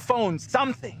working phone,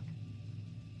 something.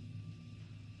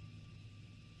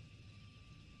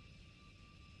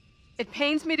 It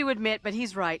pains me to admit, but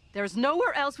he's right. There's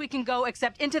nowhere else we can go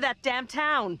except into that damn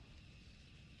town.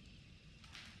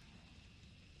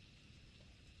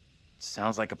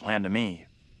 Sounds like a plan to me.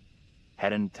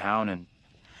 Head into town and...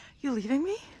 You leaving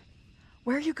me?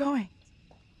 Where are you going?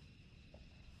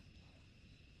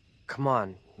 Come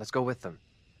on, let's go with them.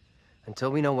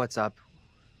 Until we know what's up,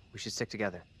 we should stick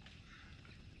together.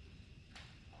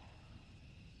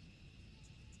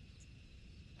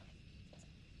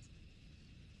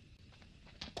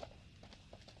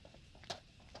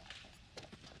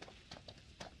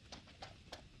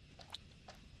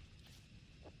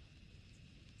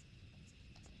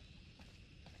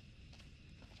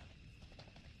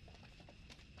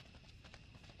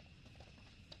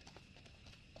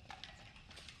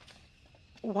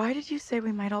 Why did you say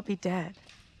we might all be dead?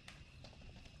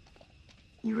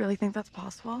 You really think that's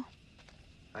possible?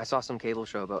 I saw some cable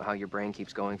show about how your brain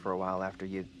keeps going for a while after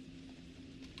you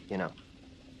know.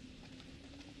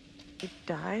 You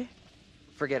die?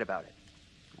 Forget about it.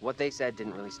 What they said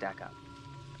didn't really stack up.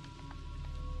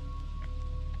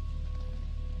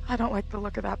 I don't like the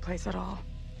look of that place at all.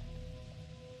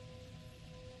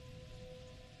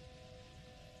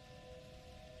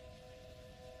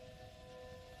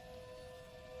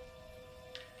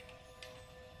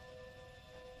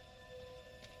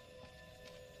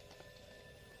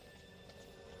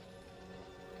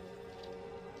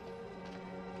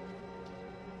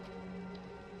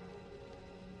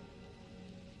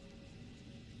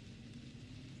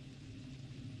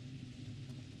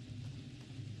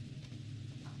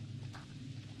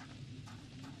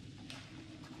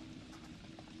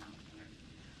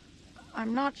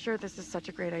 I'm not sure this is such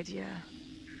a great idea.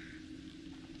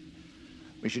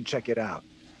 We should check it out.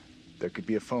 There could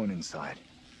be a phone inside.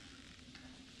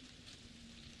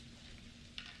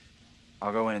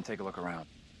 I'll go in and take a look around.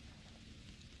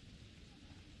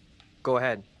 Go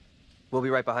ahead. We'll be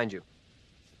right behind you.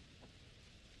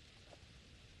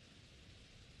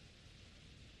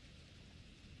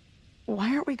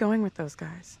 Why aren't we going with those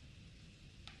guys?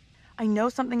 I know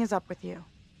something is up with you.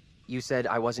 You said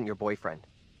I wasn't your boyfriend.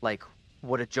 Like,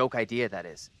 what a joke idea that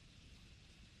is.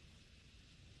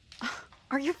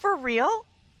 Are you for real?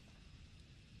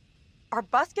 Our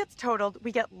bus gets totaled,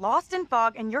 we get lost in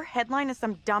fog, and your headline is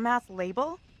some dumbass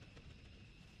label?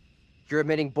 You're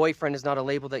admitting boyfriend is not a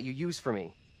label that you use for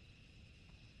me.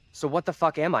 So what the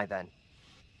fuck am I then?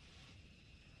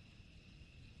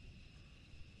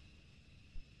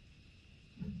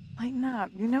 Lighten up.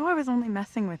 You know I was only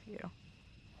messing with you.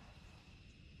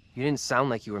 You didn't sound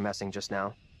like you were messing just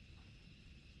now.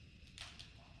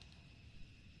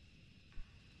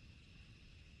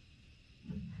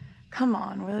 Come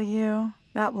on, will you?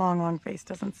 That long face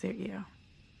doesn't suit you.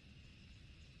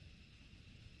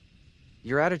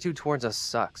 Your attitude towards us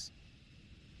sucks.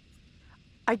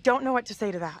 I don't know what to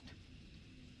say to that.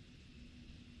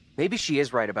 Maybe she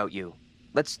is right about you.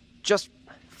 Let's just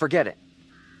forget it.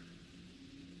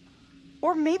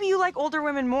 Or maybe you like older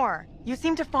women more. You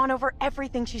seem to fawn over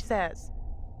everything she says.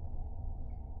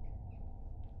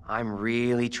 I'm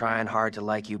really trying hard to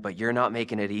like you, but you're not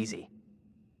making it easy.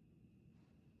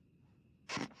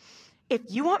 If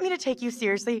you want me to take you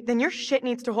seriously, then your shit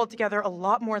needs to hold together a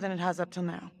lot more than it has up till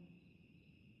now.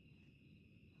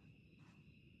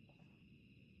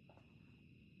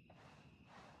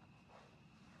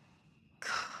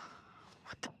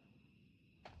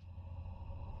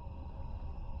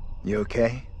 You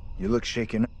okay? You look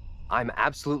shaken up. I'm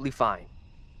absolutely fine.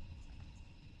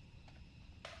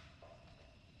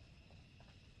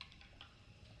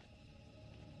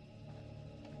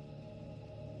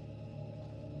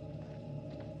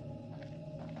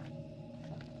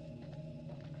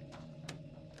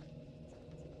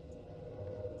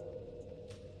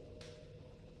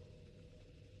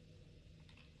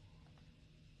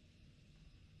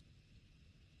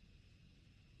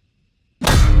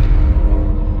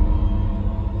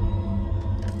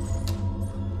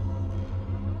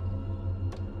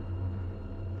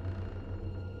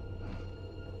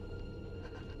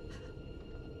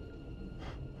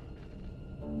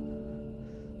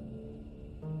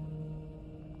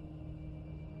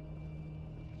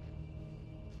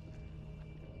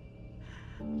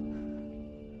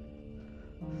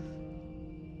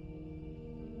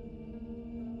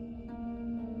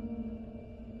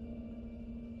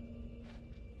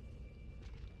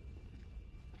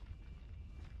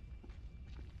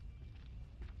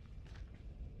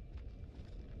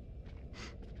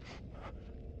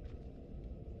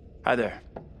 Hi there.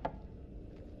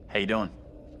 How you doing?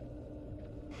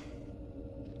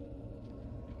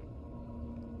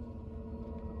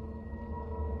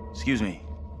 Excuse me,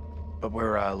 but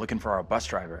we're looking for our bus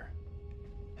driver.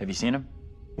 Have you seen him?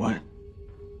 What?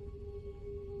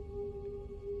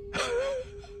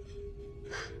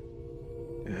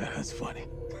 Yeah, that's funny.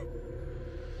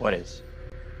 What is?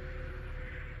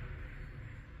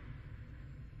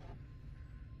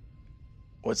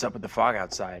 What's up with the fog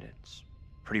outside? It's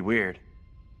pretty weird.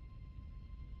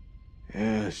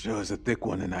 Yeah, sure is a thick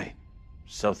one tonight.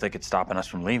 So thick it's stopping us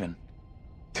from leaving.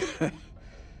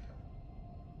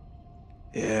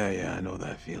 Yeah, I know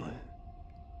that feeling.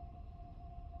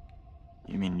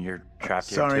 You mean you're trapped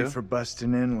here Sorry too? for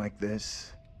busting in like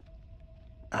this.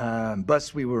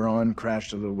 Bus we were on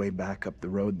crashed a little way back up the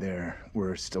road there.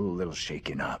 We're still a little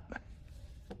shaken up.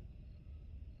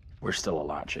 We're still a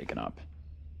lot shaken up.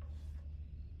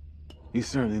 You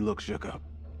certainly look shook up.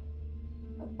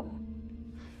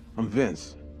 I'm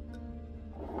Vince.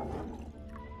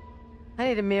 I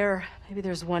need a mirror. Maybe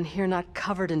there's one here not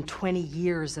covered in 20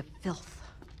 years of filth.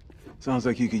 Sounds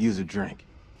like you could use a drink.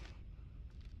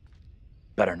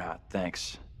 Better not,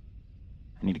 thanks.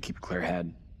 I need to keep a clear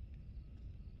head.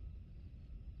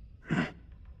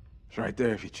 It's right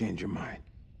there if you change your mind.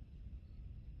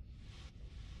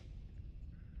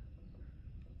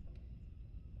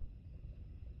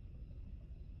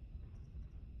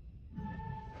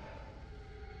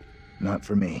 Not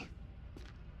for me.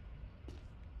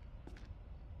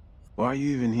 Why are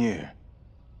you even here?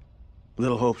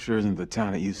 Little Hope sure isn't the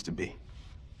town it used to be.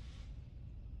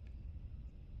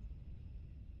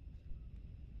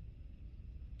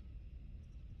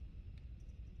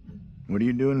 What are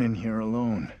you doing in here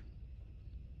alone?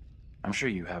 I'm sure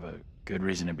you have a good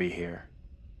reason to be here.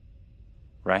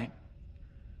 Right?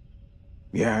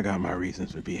 Yeah, I got my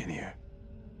reasons for being here.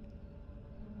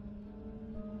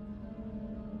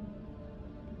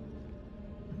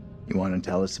 You want to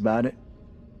tell us about it?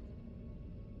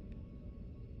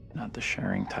 Not the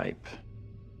sharing type.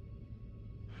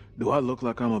 Do I look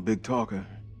like I'm a big talker?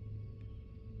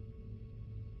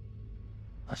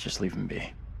 Let's just leave him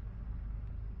be.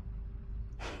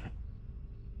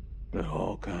 There are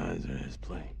all kinds in this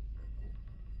play.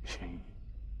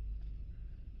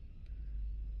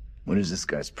 What is this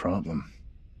guy's problem?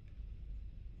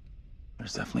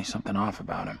 There's definitely something off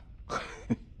about him.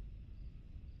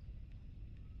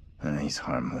 He's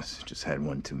harmless. Just had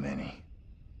one too many.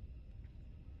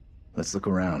 Let's look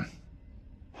around.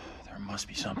 There must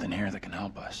be something here that can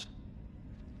help us.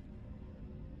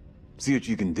 See what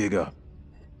you can dig up.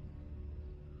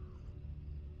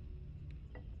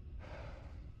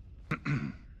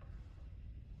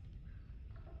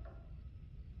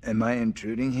 Am I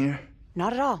intruding here?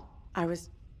 Not at all. I was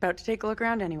about to take a look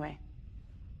around anyway.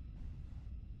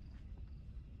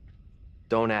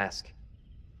 Don't ask.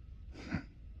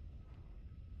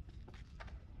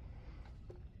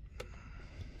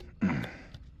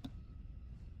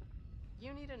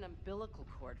 need an umbilical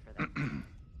cord for that.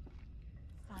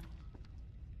 Son,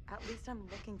 at least I'm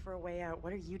looking for a way out.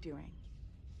 What are you doing?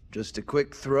 Just a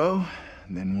quick throw,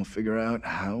 and then we'll figure out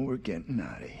how we're getting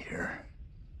out of here.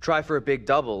 Try for a big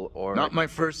double, or... Not my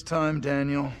first time,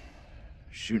 Daniel.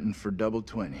 Shooting for double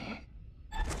 20.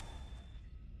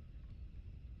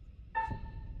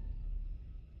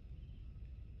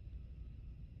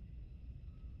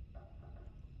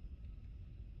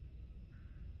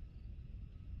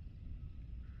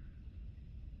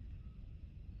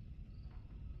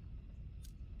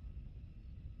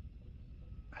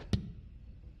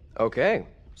 Okay,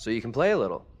 so you can play a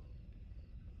little.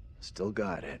 Still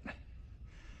got it.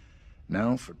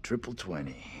 Now for triple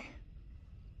 20.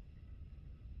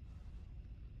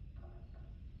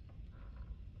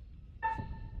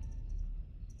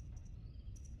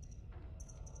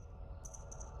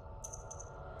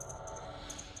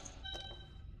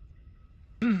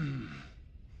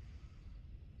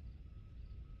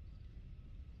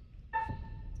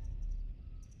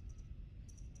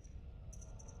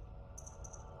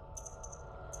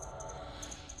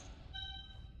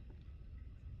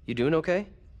 You doing okay?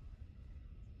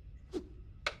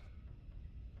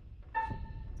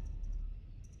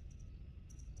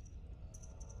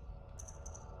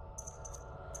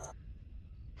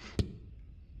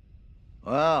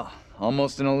 Well,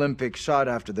 almost an Olympic shot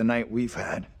after the night we've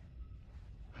had.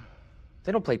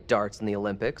 They don't play darts in the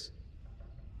Olympics.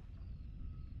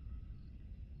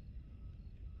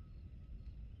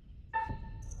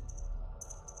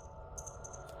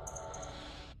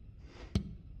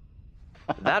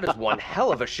 That is one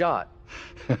hell of a shot.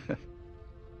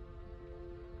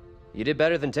 You did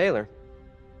better than Taylor.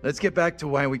 Let's get back to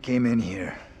why we came in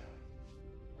here.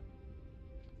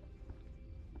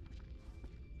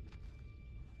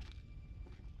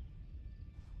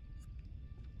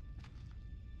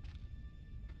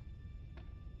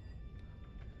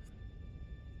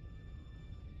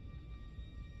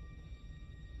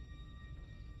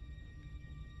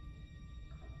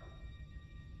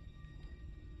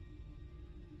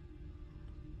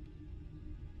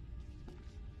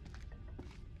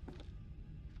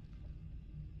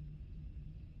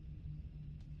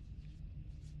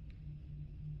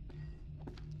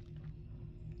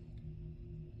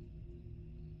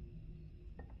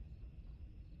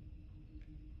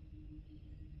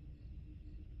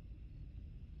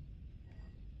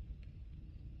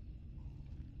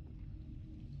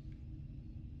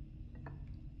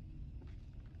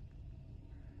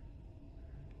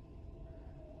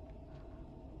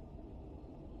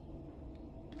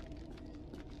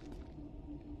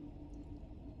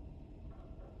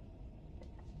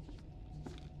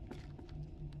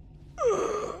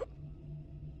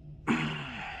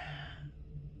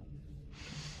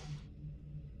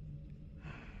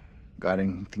 Got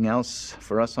anything else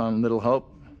for us on Little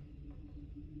Hope?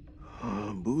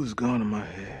 Boo's gone in my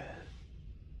head.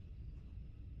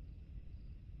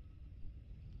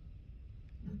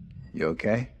 You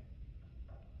okay?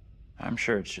 I'm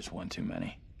sure it's just one too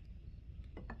many.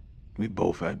 We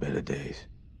both had better days.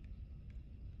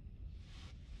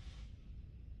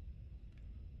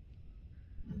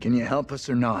 Can you help us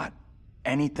or not?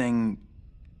 Anything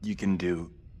you can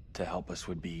do to help us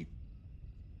would be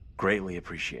greatly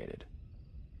appreciated.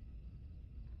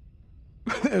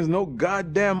 There's no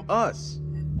goddamn us.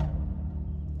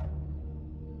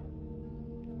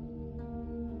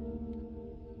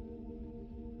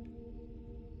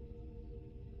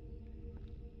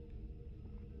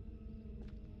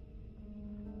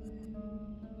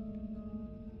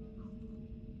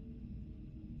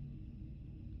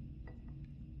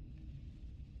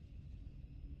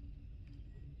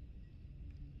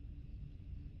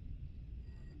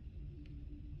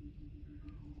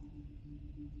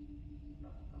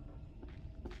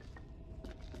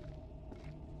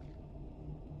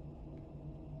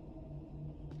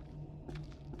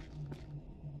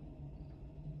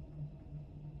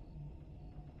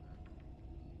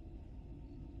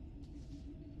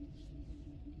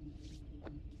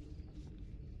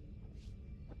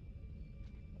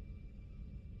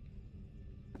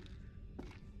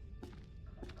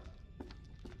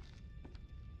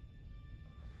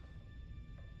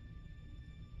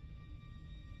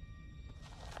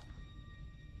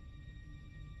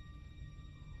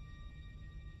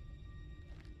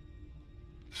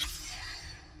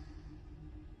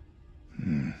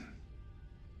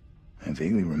 I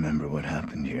vaguely remember what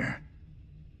happened here.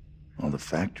 All the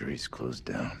factories closed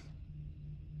down.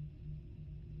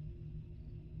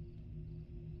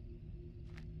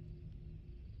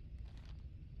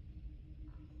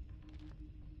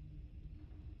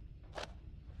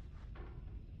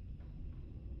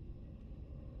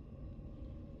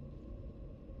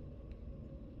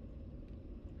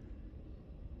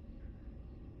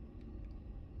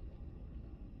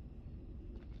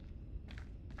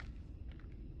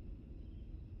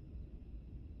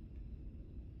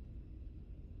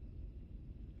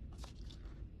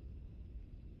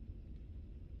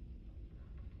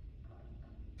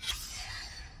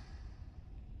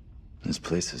 This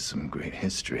place has some great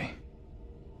history.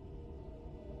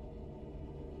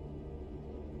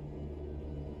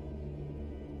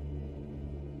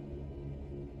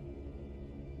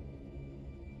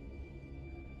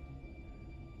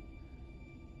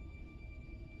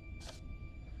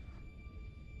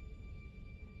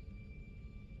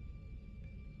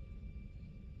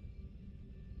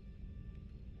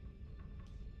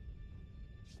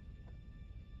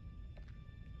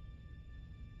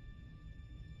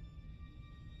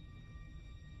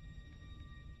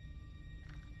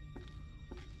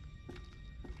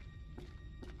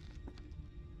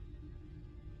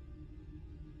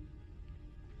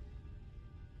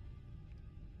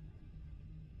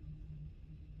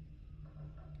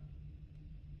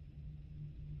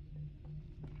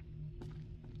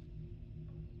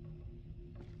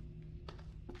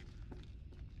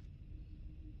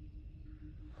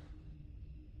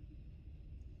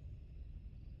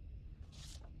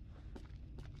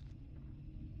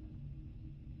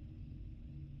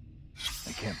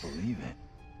 I can't believe it.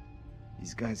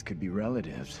 These guys could be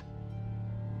relatives.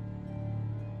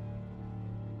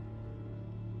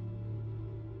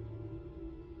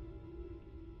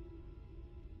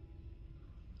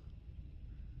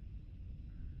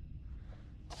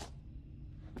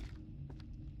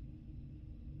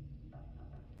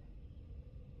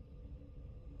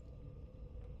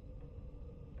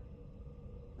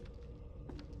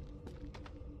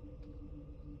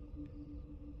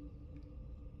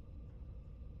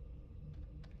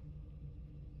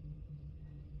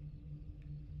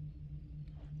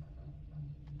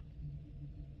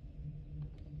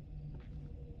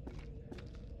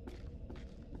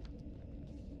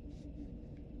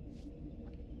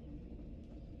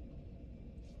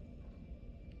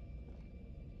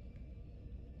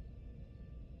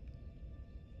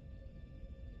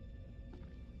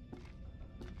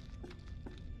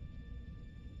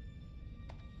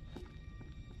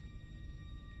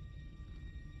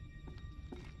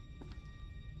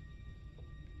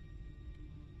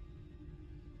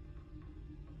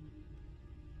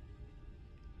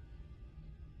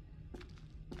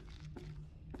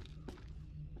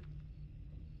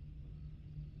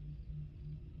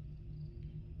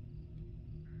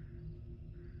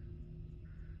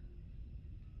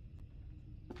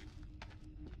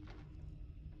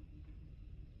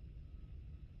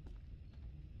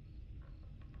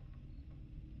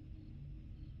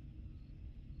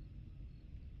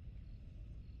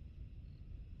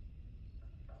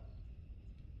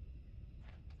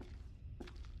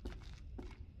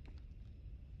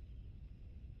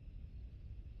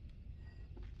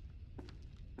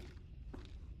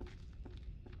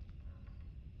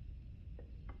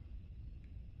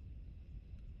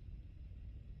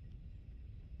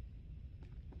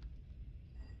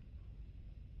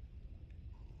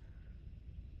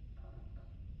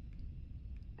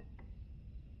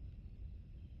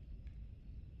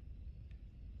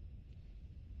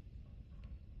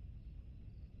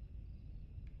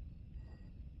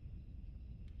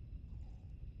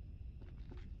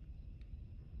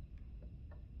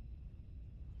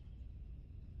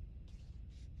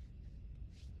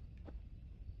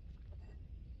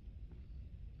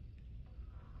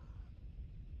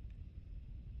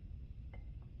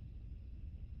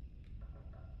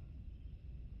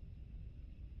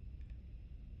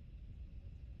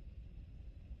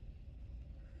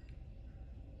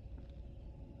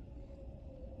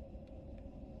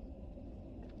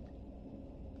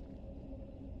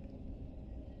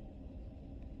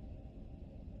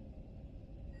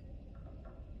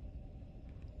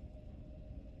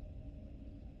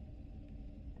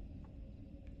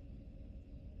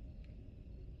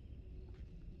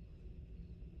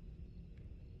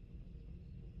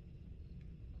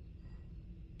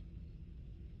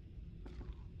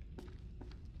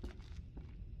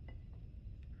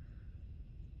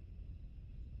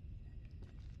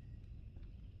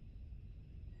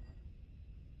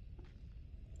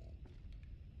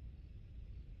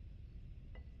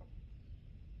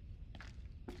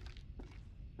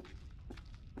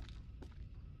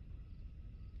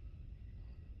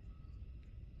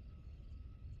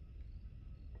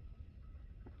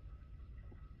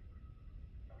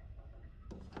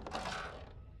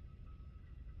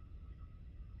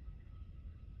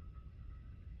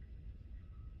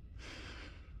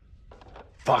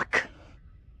 Fuck.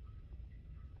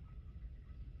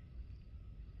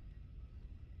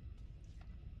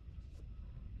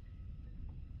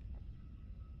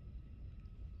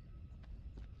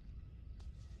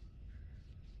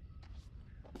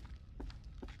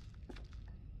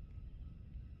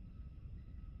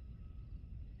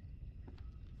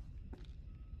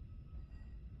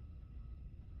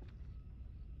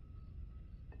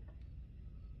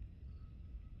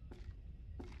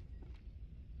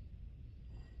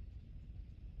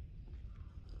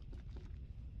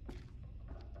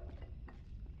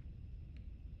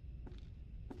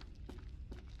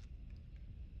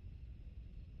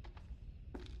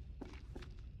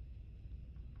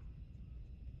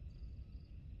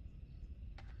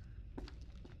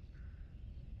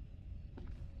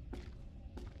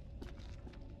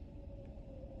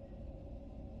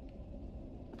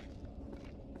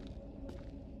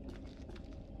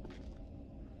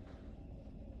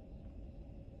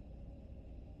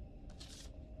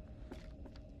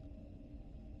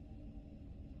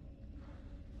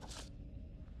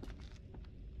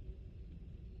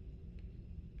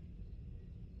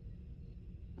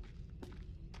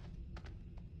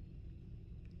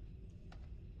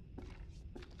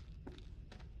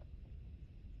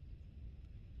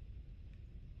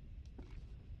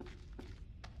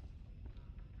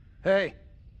 Hey,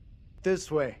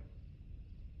 this way.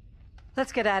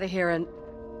 Let's get out of here and...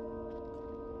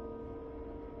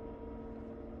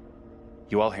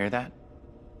 You all hear that?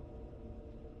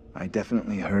 I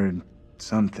definitely heard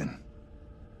something.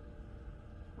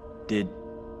 Did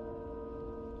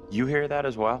you hear that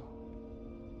as well?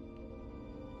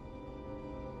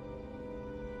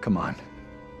 Come on.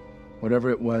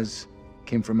 Whatever it was,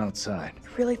 came from outside. You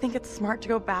really think it's smart to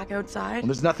go back outside? Well,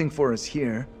 there's nothing for us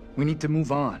here. We need to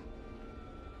move on.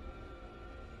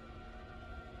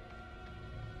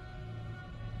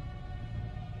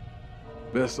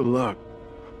 Best of luck.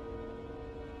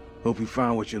 Hope you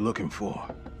find what you're looking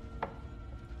for.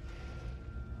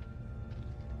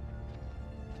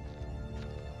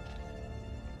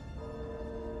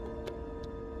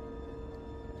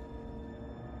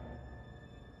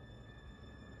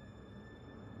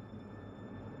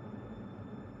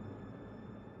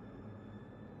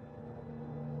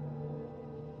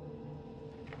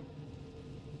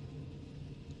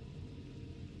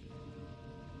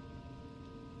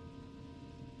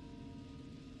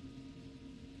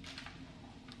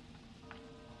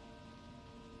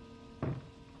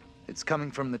 It's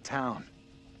coming from the town.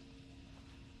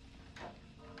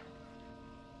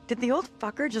 Did the old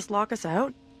fucker just lock us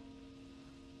out?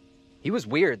 He was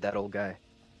weird, that old guy.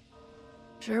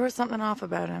 Sure was something off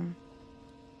about him.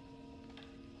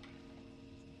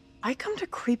 I come to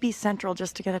Creepy Central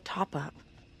just to get a top-up.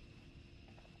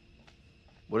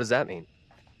 What does that mean?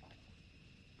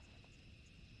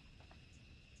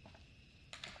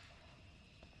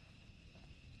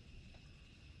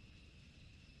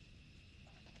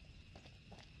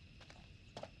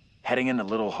 Heading into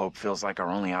Little Hope feels like our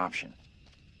only option.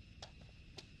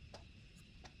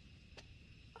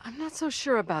 I'm not so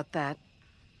sure about that.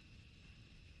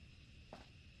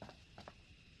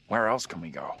 Where else can we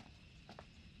go?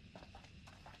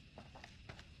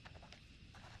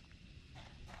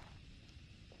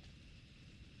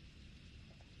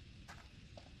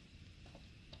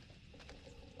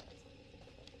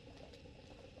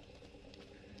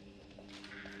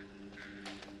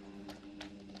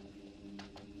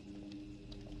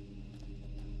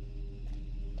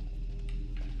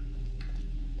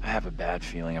 I have a bad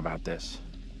feeling about this.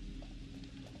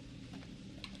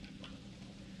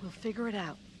 We'll figure it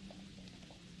out.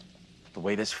 The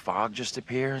way this fog just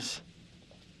appears,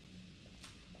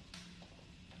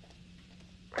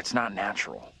 it's not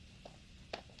natural.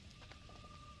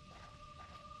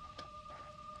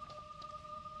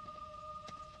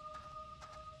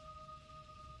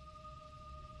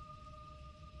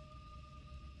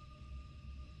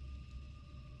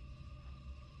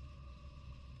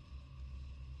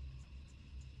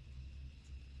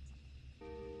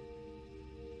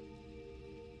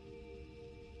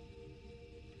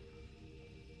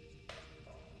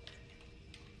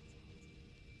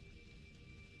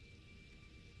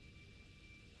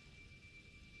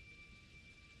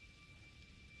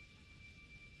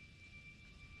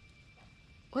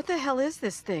 What the hell is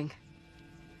this thing?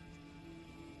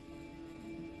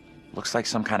 Looks like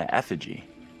some kind of effigy.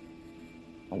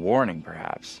 A warning,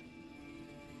 perhaps.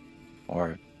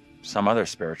 Or some other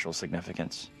spiritual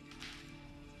significance.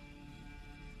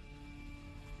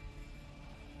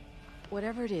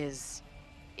 Whatever it is,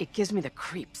 it gives me the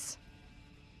creeps.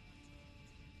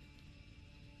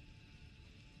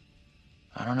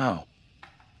 I don't know.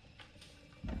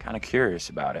 I'm kind of curious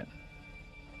about it.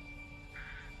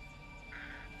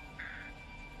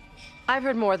 I've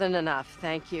heard more than enough,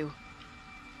 thank you.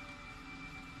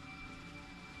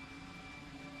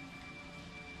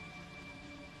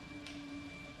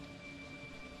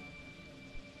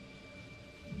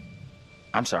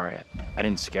 I'm sorry, I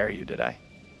didn't scare you, did I?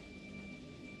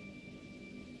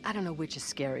 I don't know which is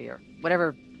scarier.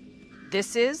 Whatever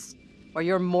this is, or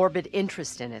your morbid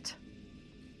interest in it.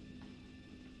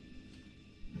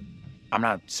 I'm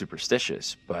not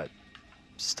superstitious, but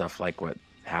stuff like what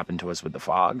happened to us with the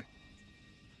fog.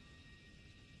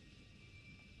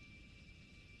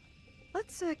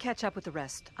 Let's catch up with the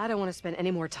rest. I don't want to spend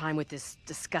any more time with this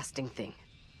disgusting thing.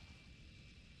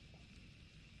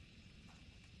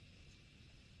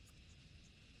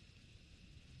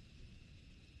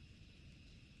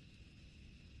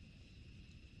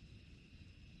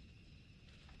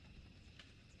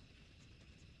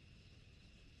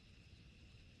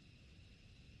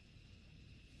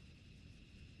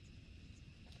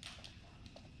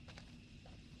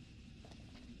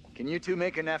 Can you two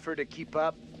make an effort to keep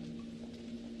up?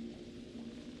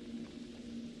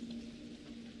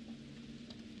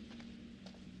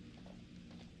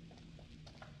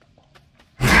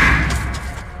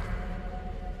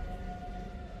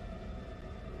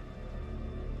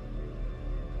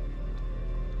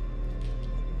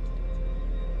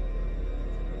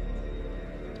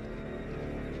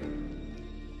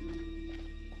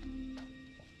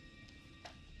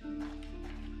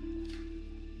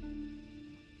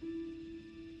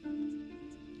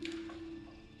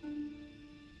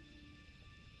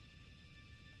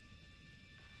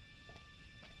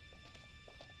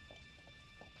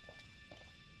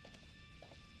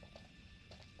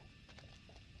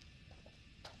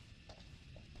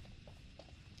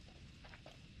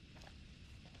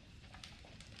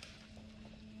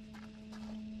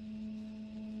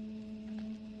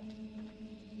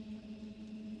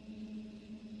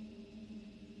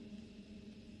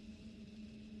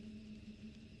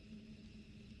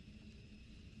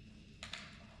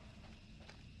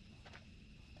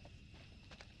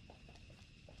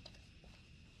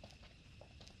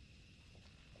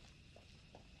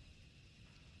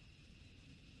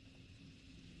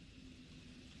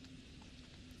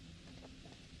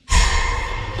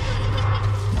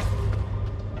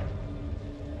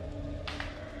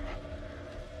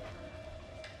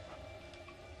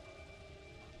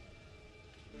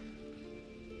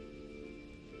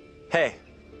 Hey,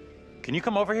 can you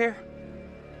come over here?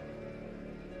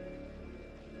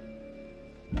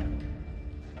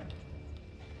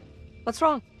 What's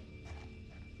wrong?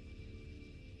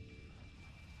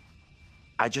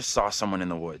 I just saw someone in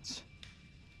the woods.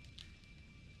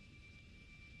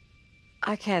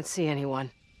 I can't see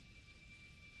anyone.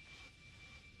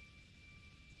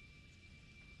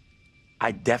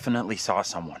 I definitely saw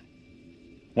someone.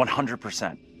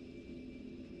 100%.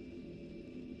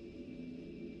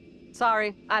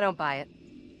 Sorry, I don't buy it.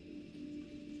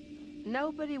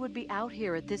 Nobody would be out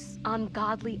here at this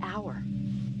ungodly hour.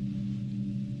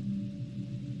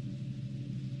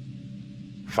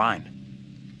 Fine.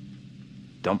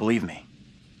 Don't believe me.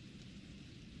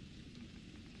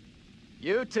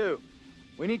 You two,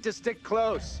 we need to stick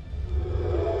close.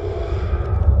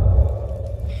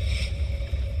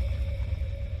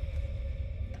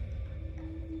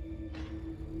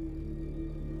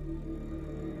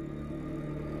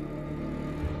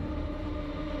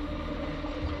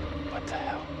 What the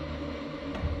hell?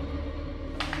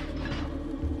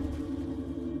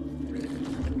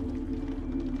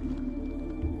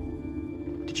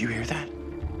 Did you hear that?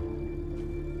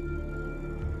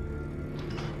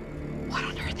 What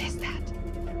on earth is that?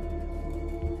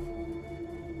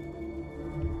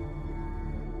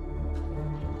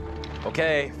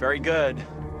 Okay, very good.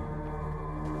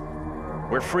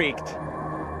 We're freaked.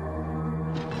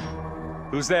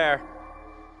 Who's there?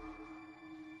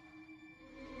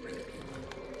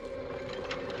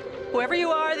 Whoever you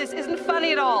are, this isn't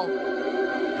funny at all.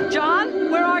 John,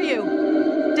 where are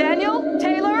you? Daniel?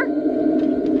 Taylor?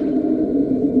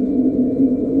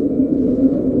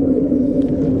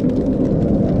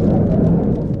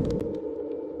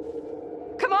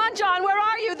 Come on, John, where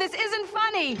are you? This isn't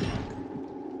funny.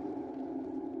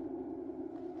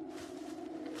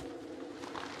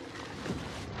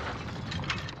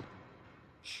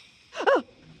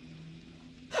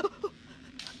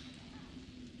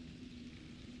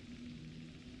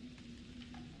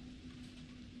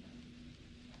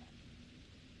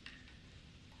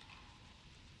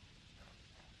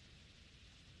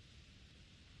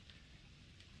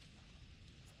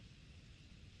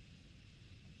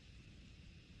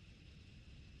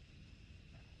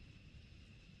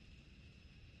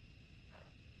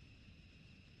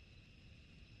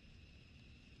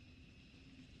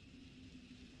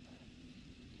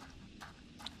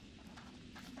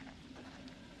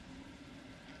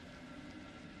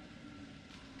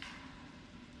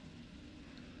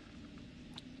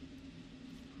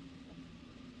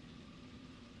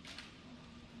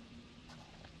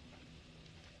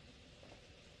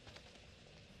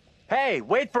 Hey,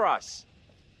 wait for us!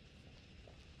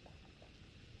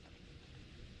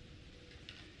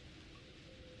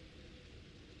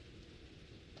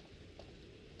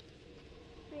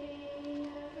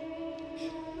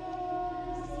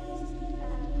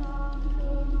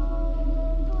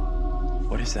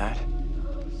 What is that?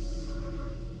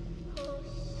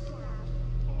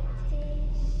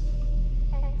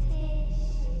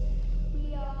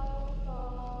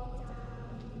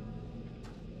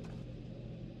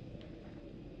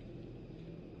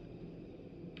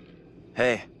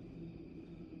 Hey.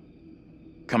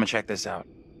 Come and check this out.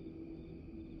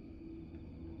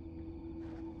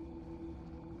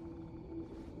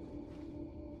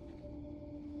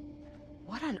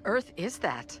 What on earth is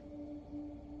that?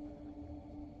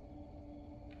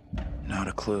 Not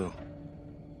a clue.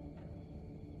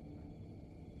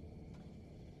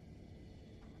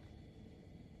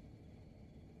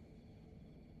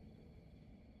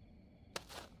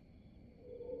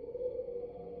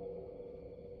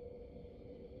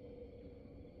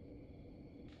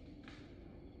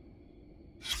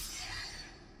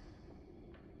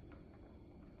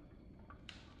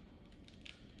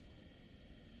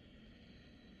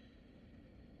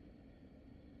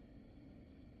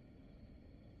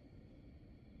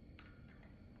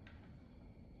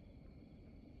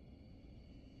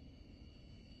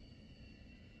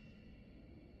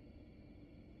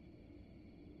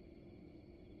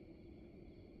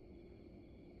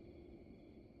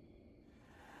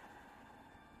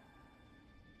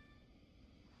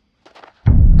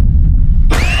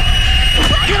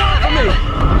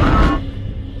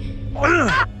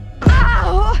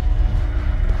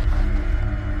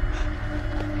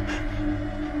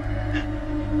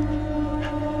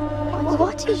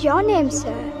 What is your name, sir?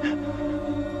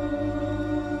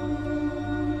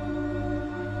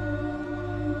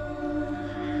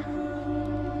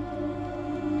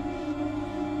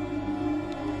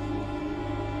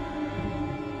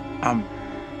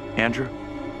 Andrew?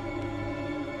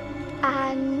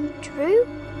 Andrew?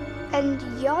 And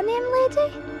your name,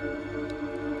 lady?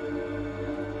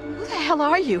 hell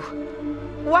are you?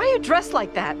 Why are you dressed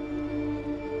like that?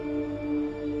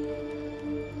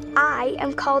 I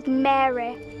am called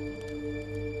Mary.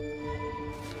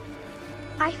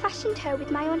 I fashioned her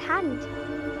with my own hand.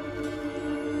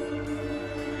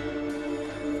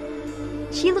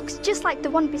 She looks just like the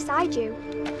one beside you.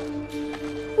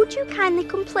 Would you kindly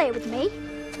come play with me?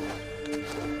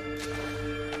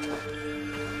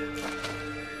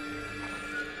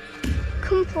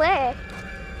 Come play.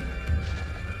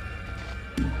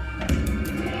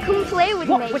 Come play with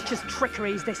me. What witch's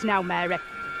trickery is this now, Mary?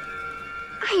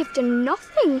 I have done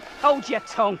nothing. Hold your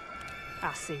tongue.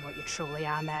 I see what you truly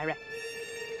are, Mary.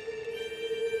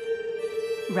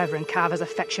 Reverend Carver's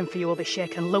affection for you will be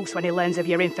shaken loose when he learns of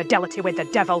your infidelity with the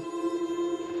devil.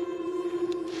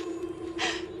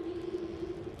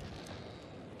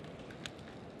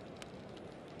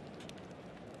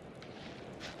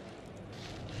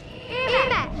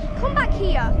 Come back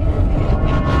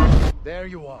here. There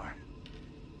you are.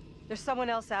 There's someone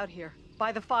else out here,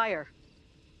 by the fire.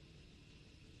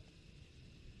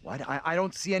 What? I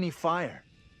don't see any fire.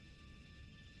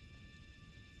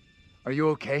 Are you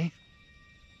okay?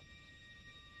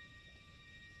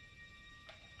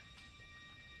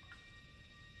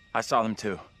 I saw them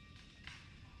too.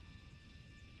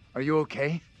 Are you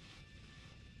okay?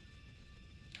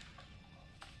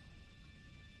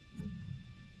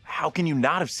 How can you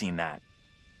not have seen that?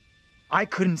 I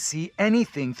couldn't see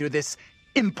anything through this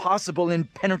impossible,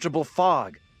 impenetrable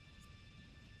fog.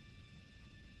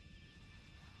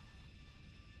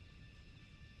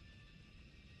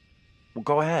 Well,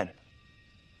 go ahead.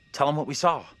 Tell them what we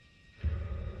saw.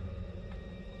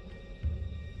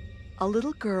 A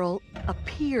little girl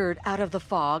appeared out of the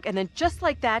fog, and then just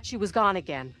like that, she was gone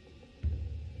again.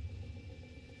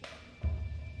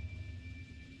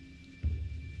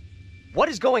 What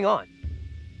is going on?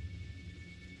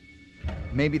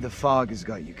 Maybe the fog has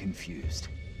got you confused.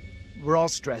 We're all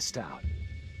stressed out.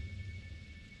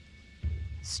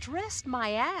 Stressed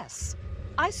my ass.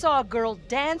 I saw a girl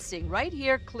dancing right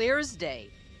here clear as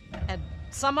day. And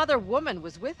some other woman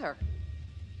was with her.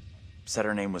 Said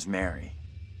her name was Mary.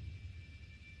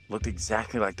 Looked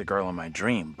exactly like the girl in my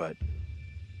dream, but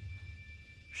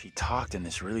she talked in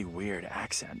this really weird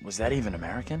accent. Was that even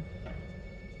American?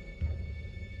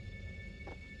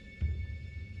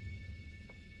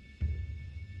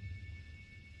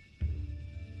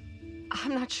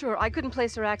 I'm not sure. I couldn't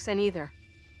place her accent either.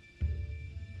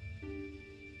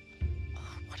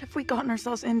 What have we gotten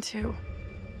ourselves into?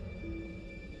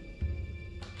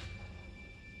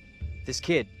 This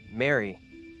kid, Mary,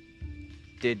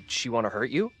 did she want to hurt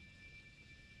you?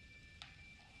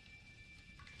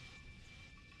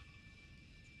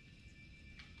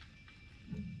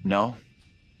 No.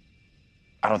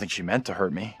 I don't think she meant to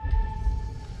hurt me.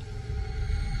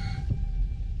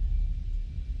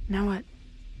 Now what?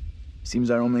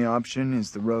 Seems our only option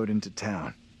is the road into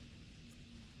town.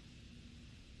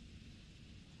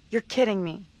 You're kidding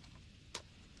me.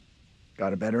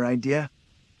 Got a better idea?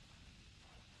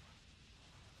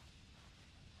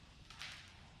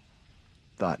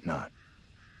 Thought not.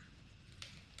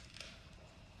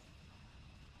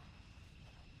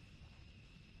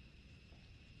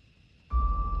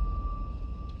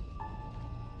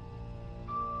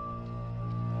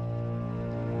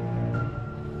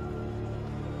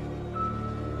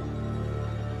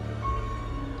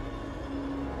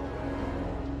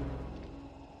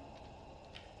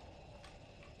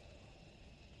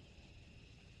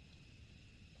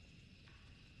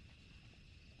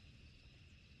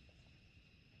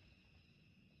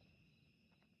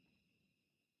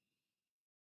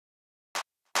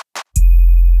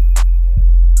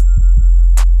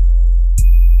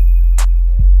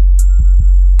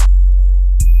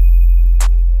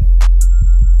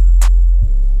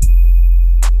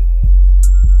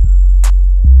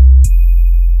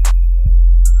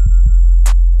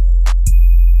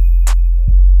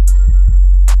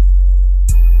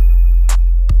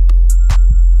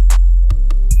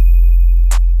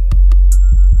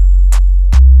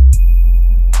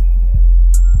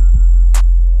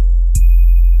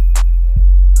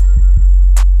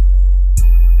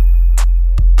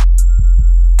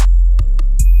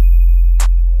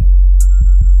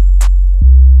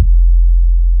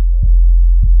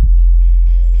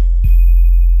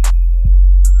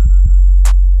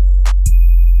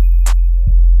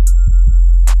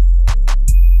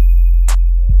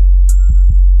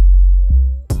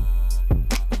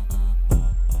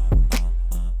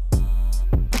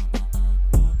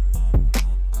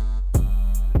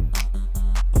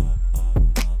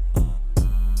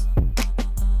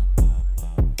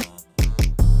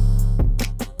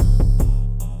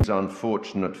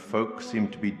 unfortunate folk seem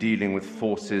to be dealing with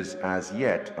forces as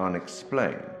yet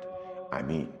unexplained. I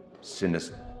mean,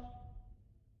 sinister.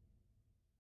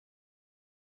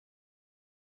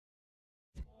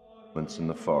 In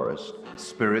the forest,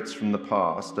 spirits from the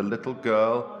past, a little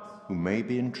girl who may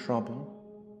be in trouble.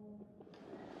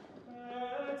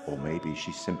 Or maybe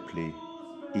she simply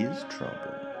is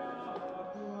trouble.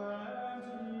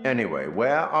 Anyway,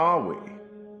 where are we?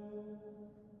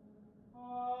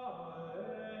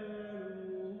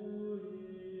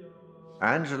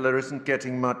 Angela isn't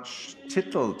getting much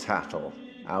tittle-tattle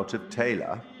out of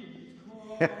Taylor.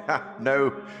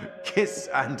 No kiss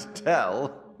and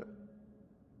tell.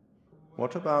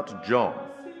 What about John?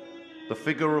 The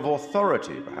figure of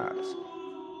authority, perhaps?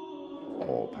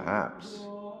 Or perhaps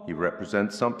he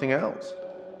represents something else.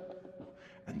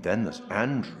 And then there's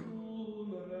Andrew.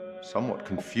 Somewhat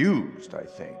confused, I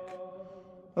think.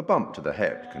 A bump to the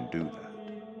head can do that.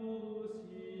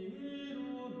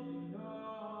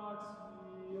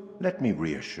 Let me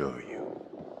reassure you.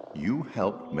 You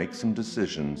helped make some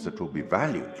decisions that will be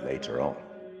valued later on.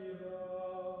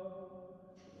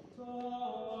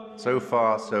 So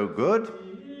far, so good.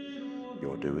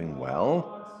 You're doing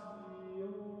well.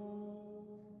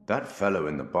 That fellow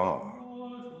in the bar,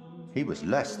 he was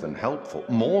less than helpful,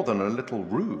 more than a little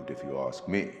rude, if you ask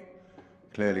me.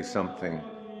 Clearly something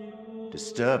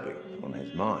disturbing on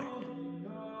his mind.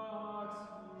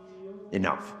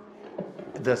 Enough.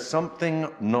 There's something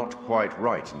not quite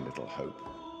right in Little Hope,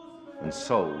 and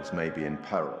souls may be in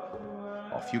peril.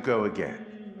 Off you go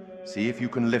again. See if you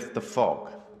can lift the fog.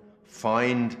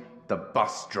 Find the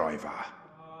bus driver.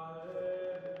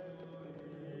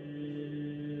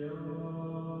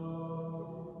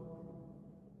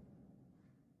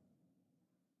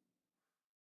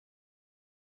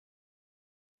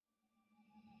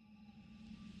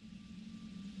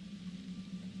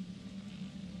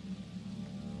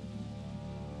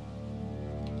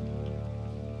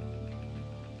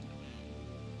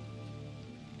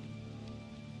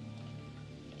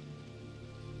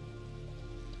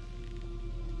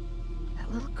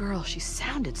 Little girl, she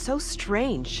sounded so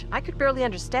strange. I could barely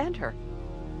understand her.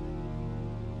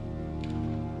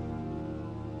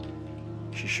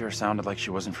 She sure sounded like she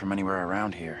wasn't from anywhere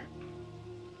around here.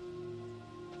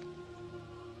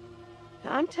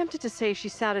 I'm tempted to say she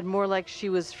sounded more like she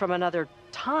was from another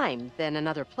time than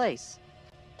another place.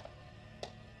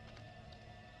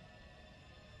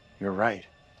 You're right.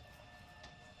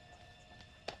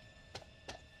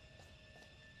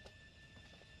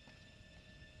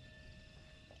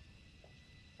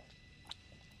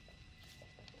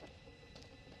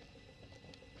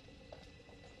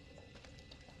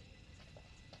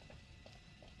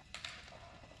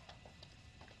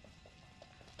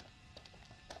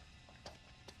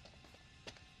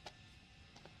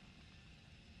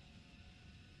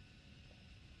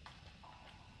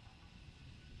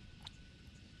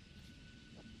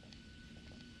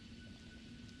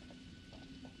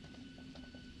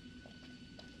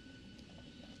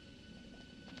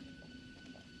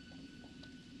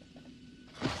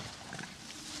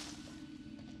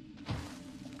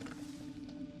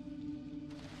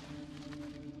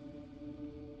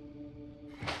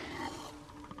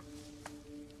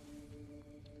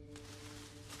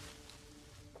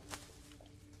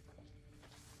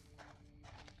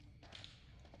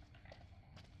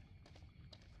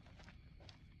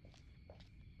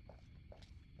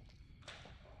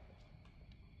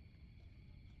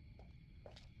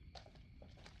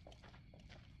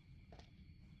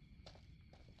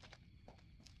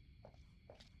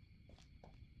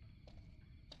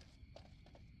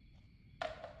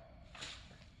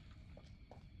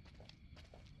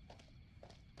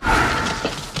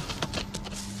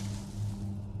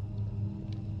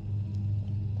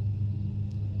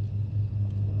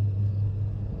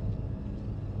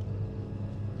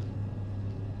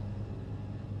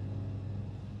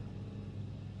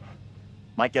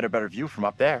 Might get a better view from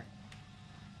up there.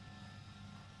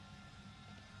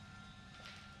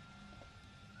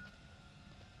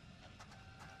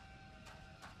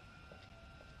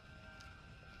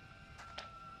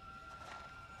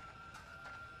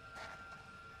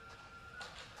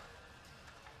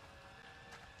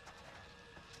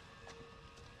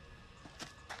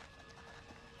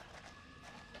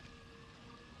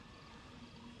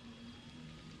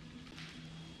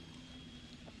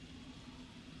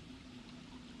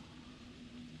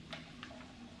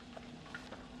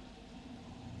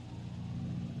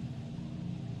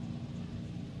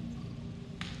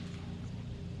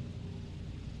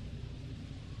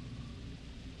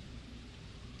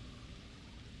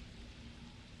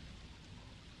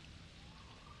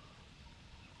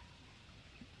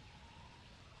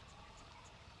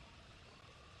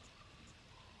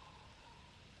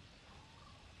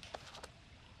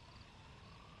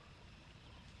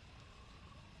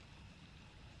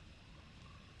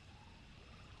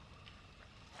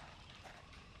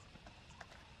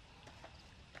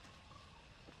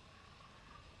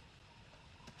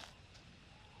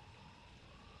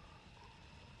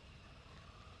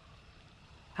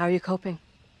 How are you coping?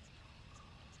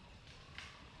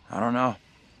 I don't know.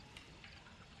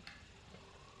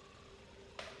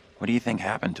 What do you think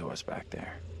happened to us back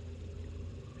there?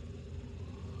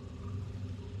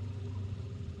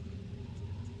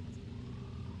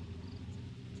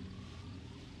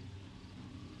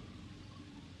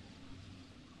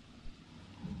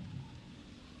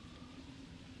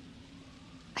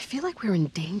 I feel like we're in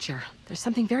danger. There's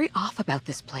something very off about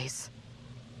this place.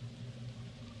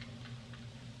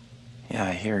 Yeah,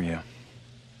 I hear you.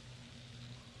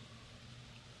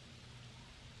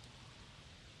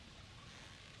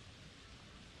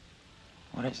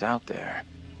 What is out there?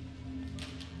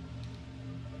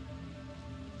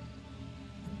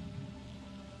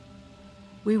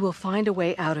 We will find a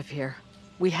way out of here.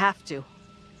 We have to.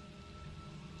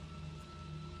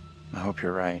 I hope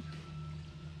you're right.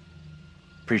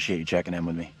 Appreciate you checking in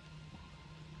with me.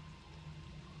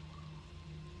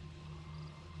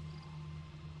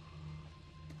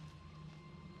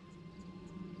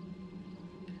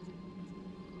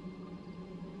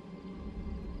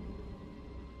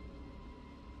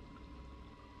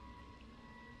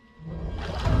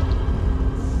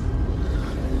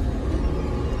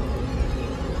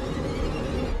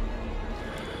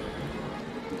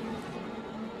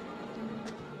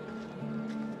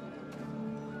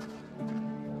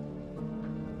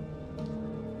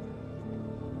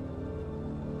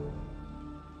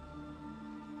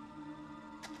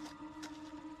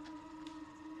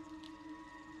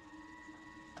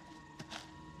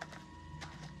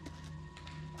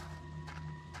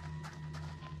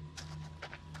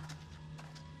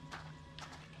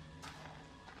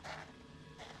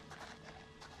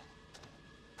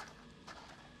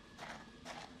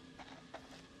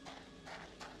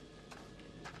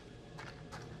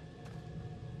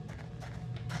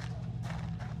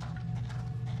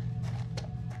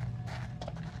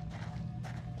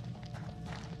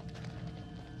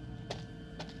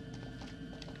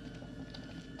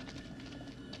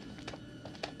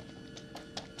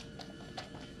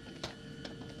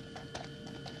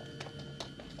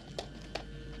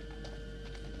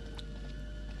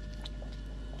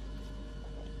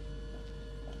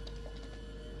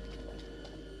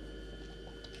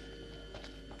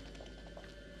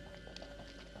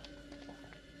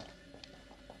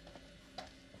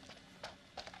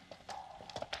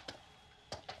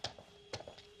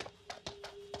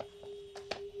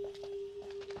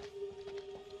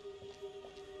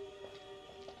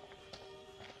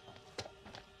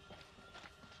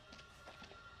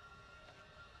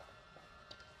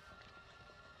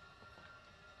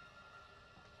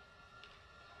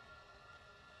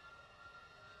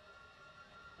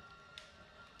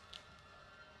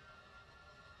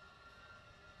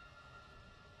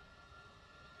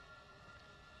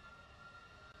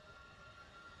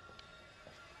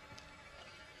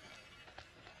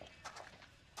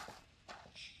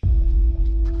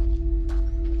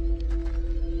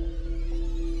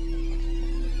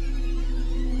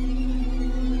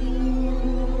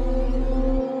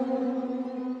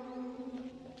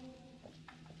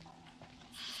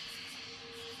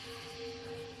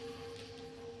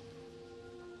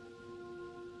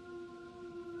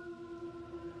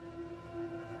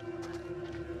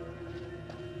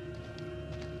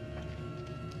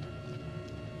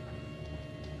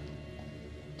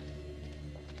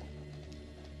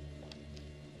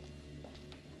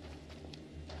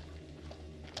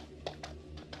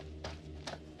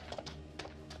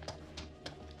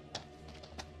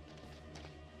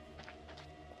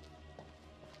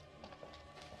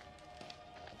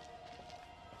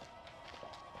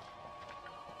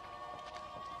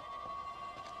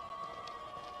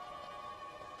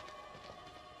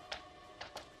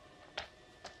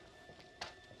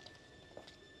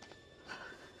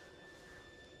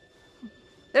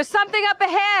 There's something up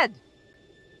ahead!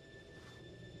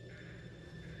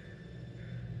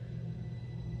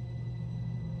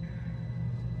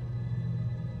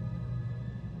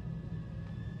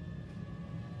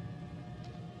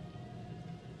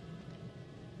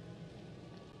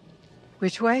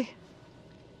 Which way?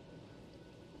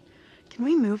 Can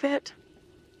we move it?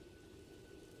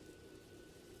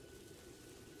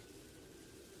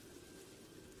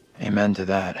 Amen to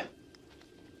that.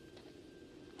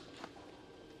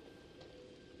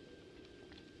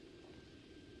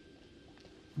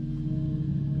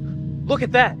 Look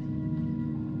at that!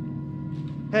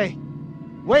 Hey,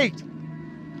 wait!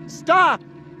 Stop!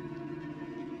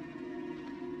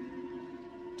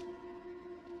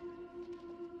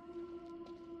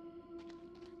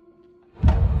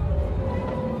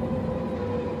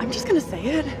 I'm just gonna say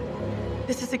it.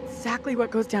 This is exactly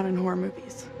what goes down in horror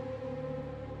movies.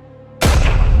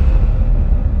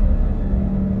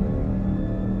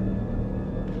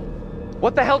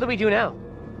 What the hell do we do now?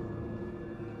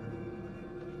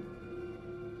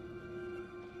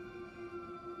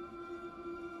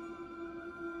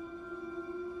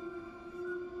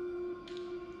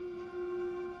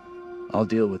 I'll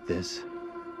deal with this.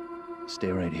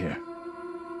 Stay right here.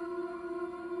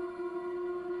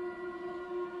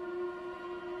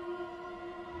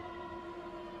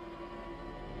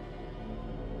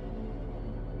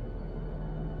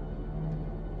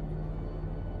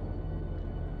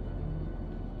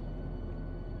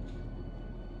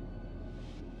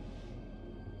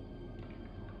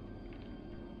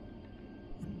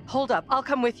 Hold up, I'll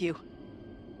come with you.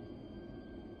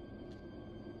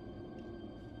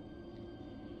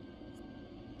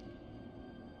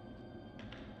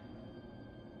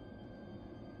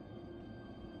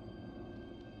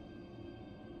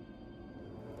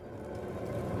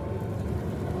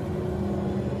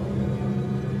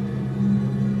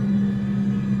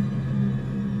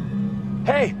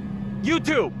 Hey, you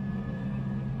two!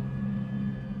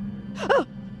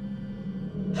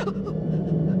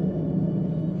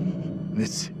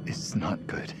 This is not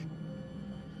good.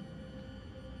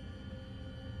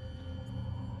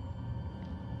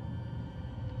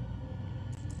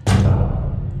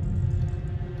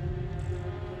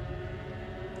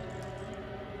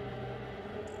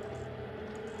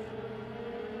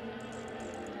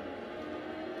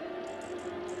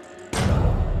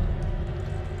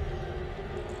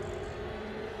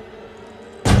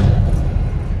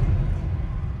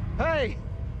 Hey!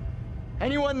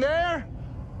 Anyone there?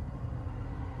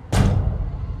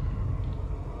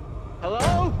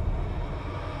 Hello?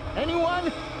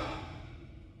 Anyone?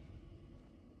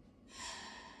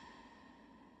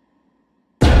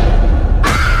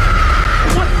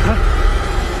 What the?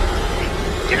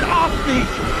 Get off me!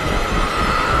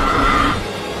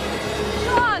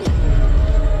 John!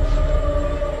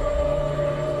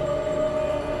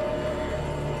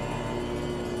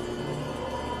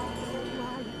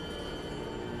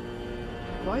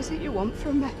 What is it you want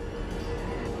from me?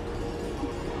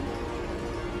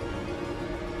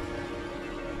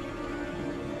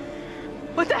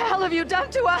 What the hell have you done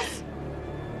to us?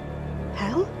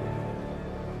 Hell?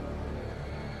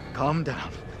 Calm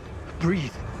down.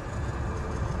 Breathe.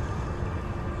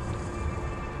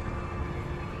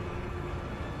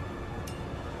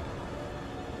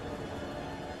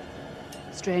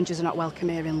 Strangers are not welcome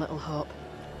here in Little Hope.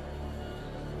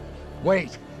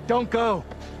 Wait, don't go.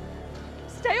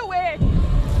 Stay away!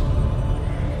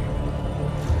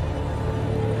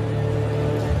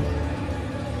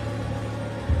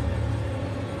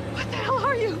 What the hell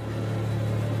are you?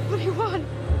 What do you want?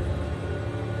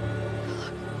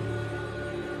 Look.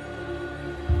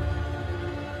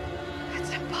 It's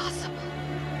impossible.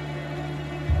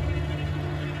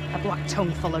 A black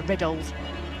tongue full of riddles.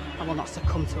 I will not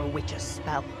succumb to a witch's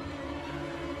spell.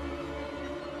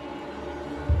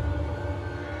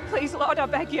 Please, Lord, I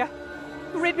beg you.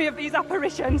 Rid me of these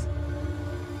apparitions.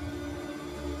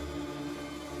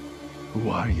 Who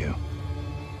are you?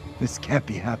 This can't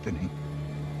be happening.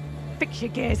 Fix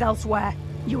your gaze elsewhere.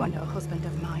 You are no husband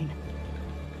of mine.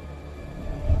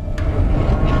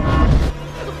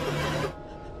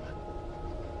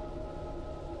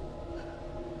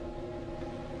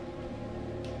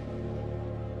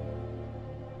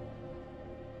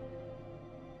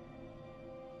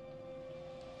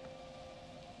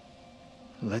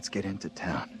 Let's get into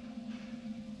town.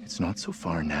 It's not so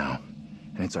far now,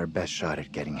 and it's our best shot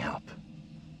at getting help.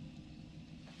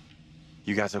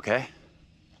 You guys okay?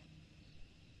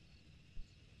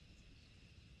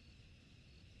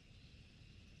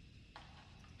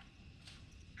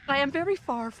 I am very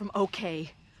far from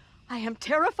okay. I am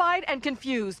terrified and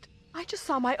confused. I just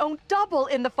saw my own double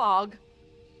in the fog.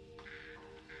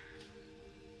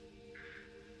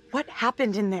 What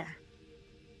happened in there?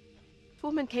 This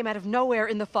woman came out of nowhere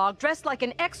in the fog, dressed like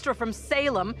an extra from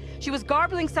Salem. She was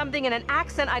garbling something in an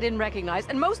accent I didn't recognize,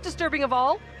 and most disturbing of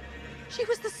all, she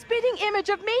was the spitting image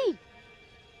of me.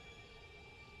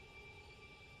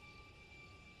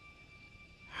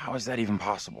 How is that even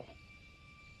possible?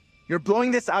 You're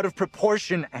blowing this out of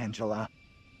proportion, Angela.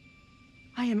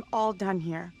 I am all done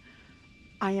here.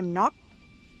 I am not...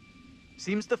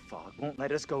 Seems the fog won't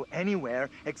let us go anywhere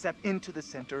except into the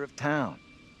center of town.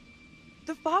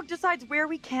 The fog decides where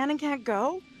we can and can't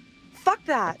go? Fuck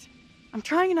that! I'm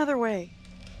trying another way.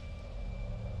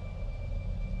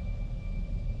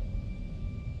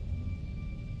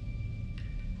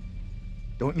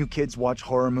 Don't you kids watch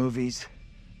horror movies?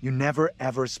 You never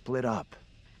ever split up.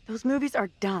 Those movies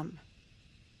are dumb.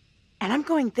 And I'm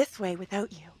going this way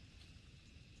without you.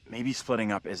 Maybe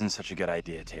splitting up isn't such a good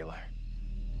idea, Taylor.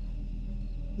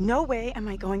 No way am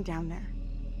I going down there.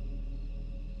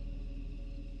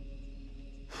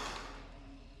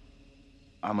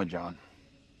 I'm with John.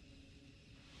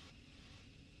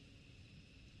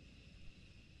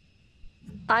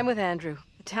 I'm with Andrew.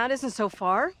 The town isn't so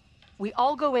far. We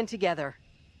all go in together.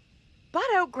 Butt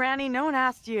out, Granny. No one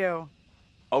asked you.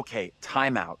 Okay,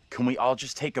 time out. Can we all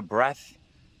just take a breath?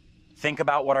 Think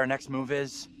about what our next move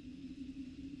is?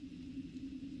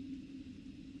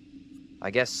 I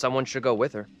guess someone should go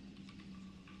with her.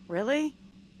 Really?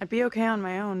 I'd be okay on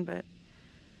my own, but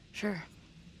sure.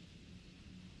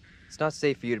 It's not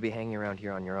safe for you to be hanging around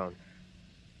here on your own.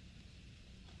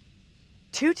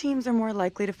 2 teams are more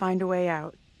likely to find a way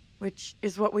out, which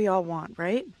is what we all want,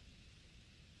 right?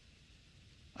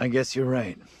 I guess you're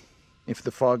right. If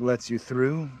the fog lets you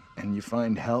through, and you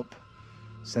find help,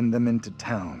 send them into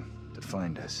town to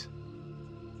find us.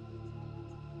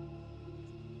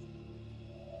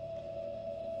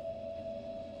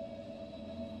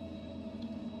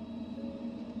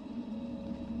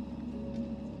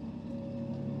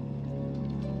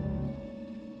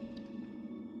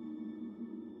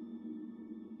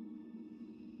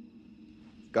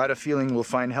 Got a feeling we'll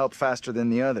find help faster than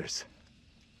the others.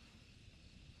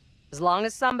 As long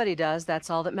as somebody does, that's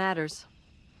all that matters.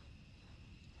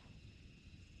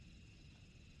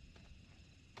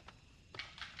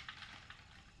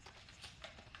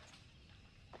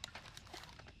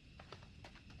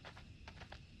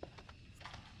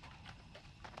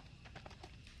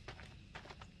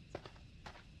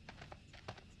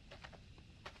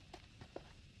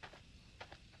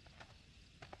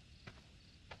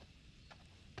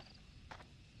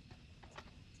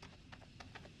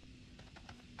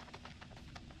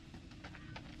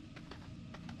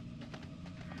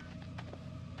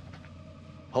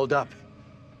 Hold up.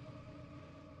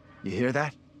 You hear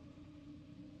that?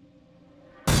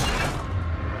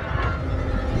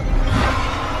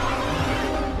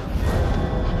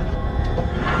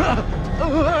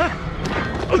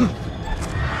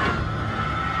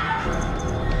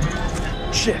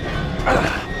 Shit.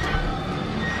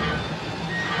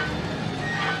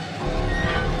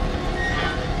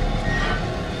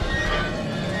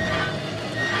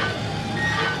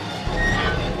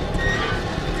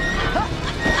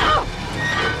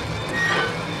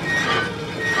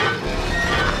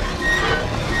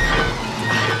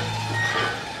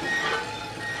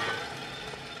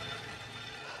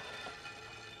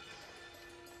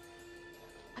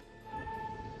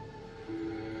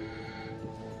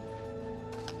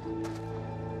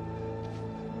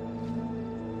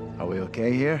 Are we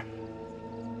okay here?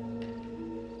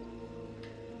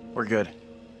 We're good.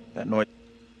 That noise...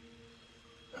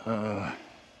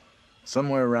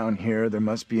 Somewhere around here, there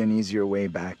must be an easier way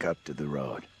back up to the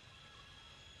road.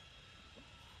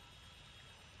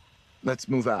 Let's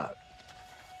move out.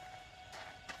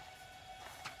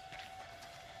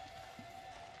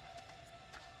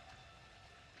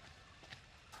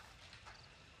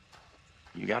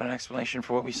 You got an explanation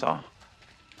for what we saw?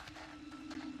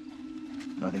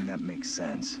 Nothing that makes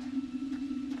sense.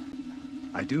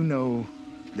 I do know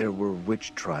there were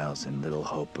witch trials in Little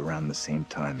Hope around the same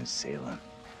time as Salem.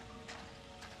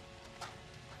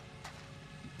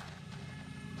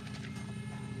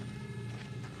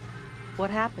 What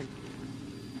happened?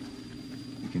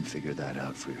 You can figure that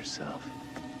out for yourself.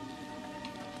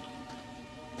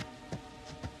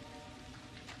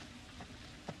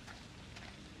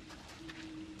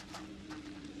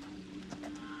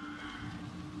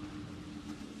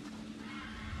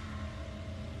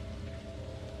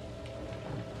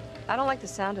 I don't like the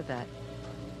sound of that.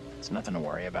 It's nothing to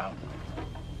worry about.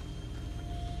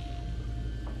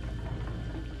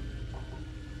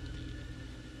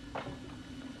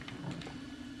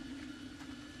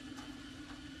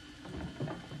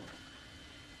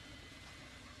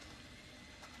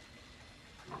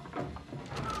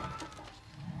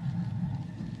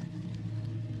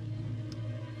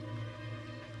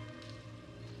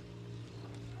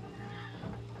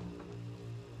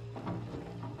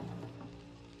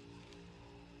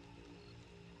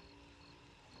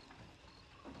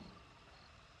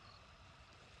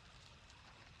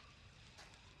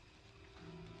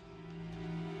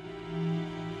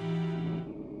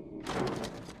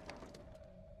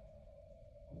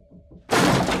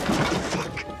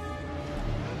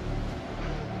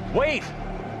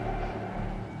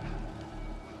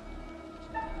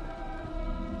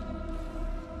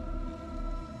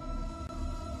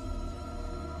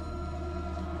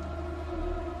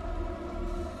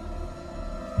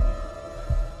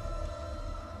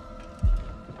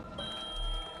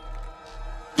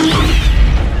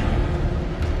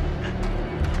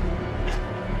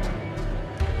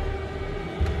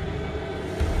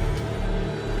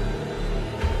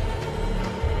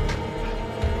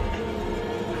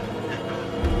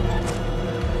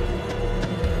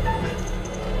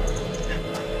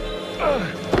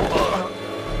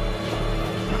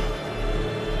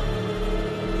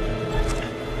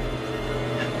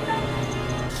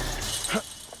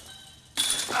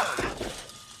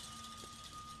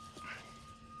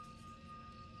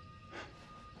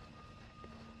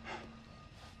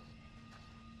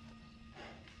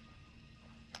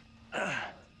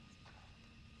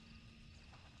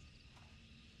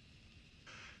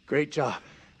 Great job.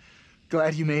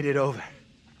 Glad you made it over.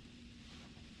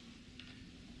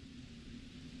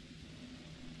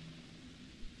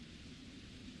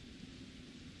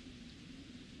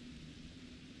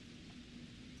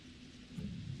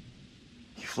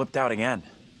 You flipped out again.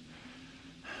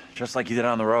 Just like you did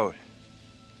on the road.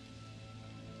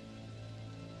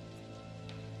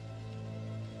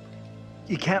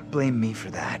 You can't blame me for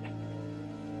that.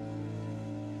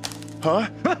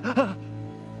 Huh?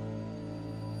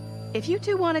 If you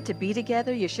two wanted to be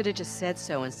together, you should have just said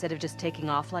so instead of just taking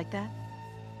off like that.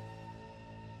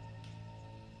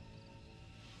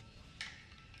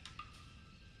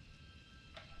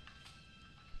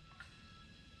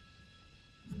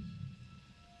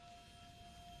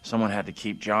 Someone had to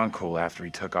keep John cool after he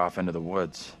took off into the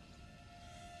woods.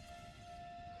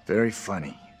 Very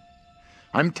funny.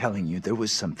 I'm telling you, there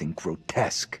was something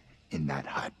grotesque in that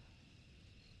hut.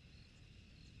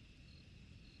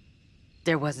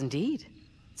 There was indeed.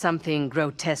 Something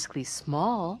grotesquely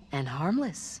small and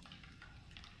harmless.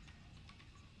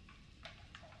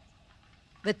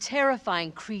 The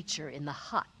terrifying creature in the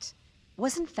hut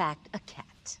was in fact a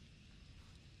cat.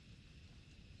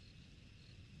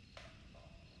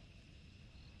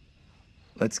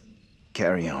 Let's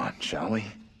carry on, shall we?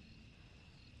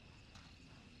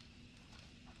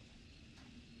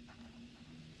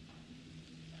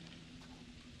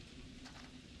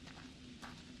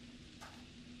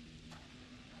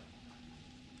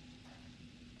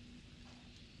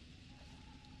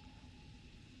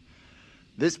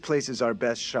 This place is our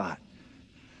best shot.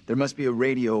 There must be a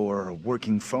radio or a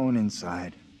working phone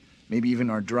inside. Maybe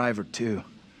even our driver, too.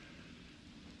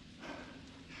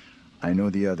 I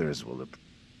know the others will...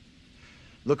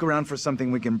 Look around for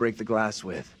something we can break the glass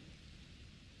with.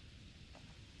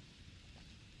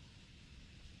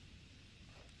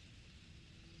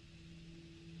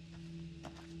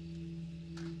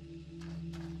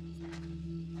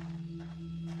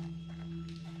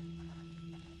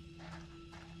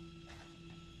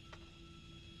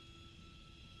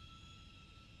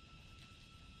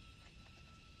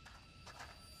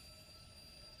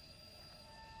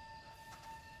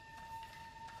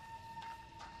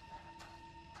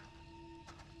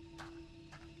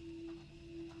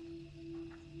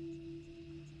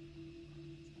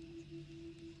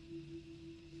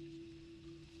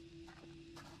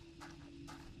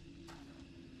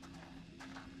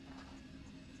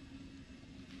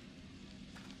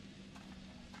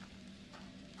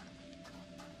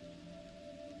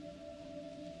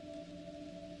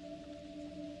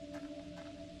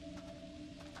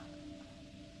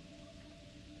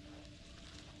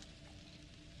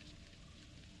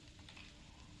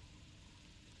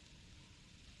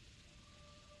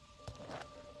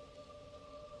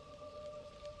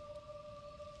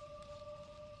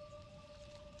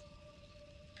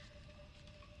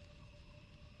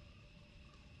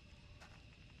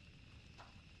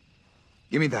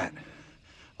 Give me that.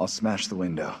 I'll smash the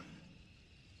window.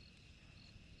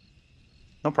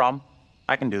 No problem.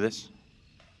 I can do this.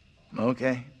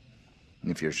 Okay.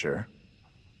 If you're sure.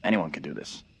 Anyone can do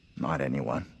this. Not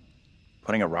anyone.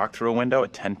 Putting a rock through a window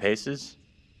at 10 paces?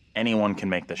 Anyone can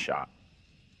make the shot.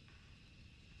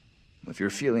 If you're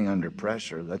feeling under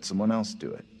pressure, let someone else do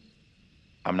it.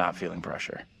 I'm not feeling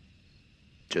pressure.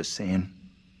 Just saying.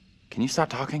 Can you stop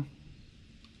talking?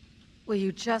 Will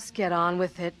you just get on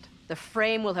with it? The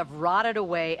frame will have rotted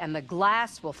away and the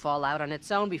glass will fall out on its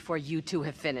own before you two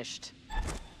have finished.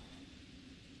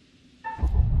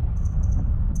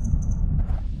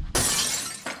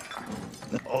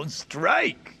 Oh,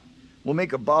 strike! We'll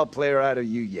make a ball player out of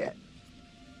you yet.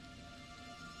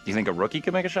 You think a rookie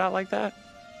could make a shot like that?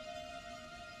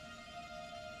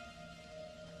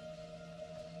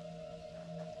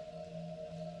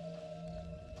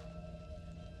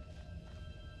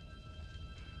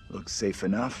 Looks safe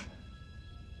enough.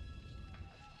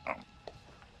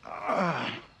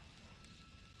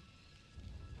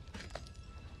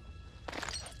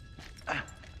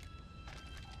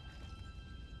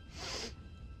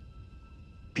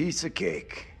 Piece of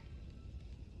cake.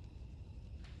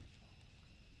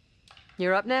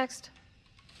 You're up next.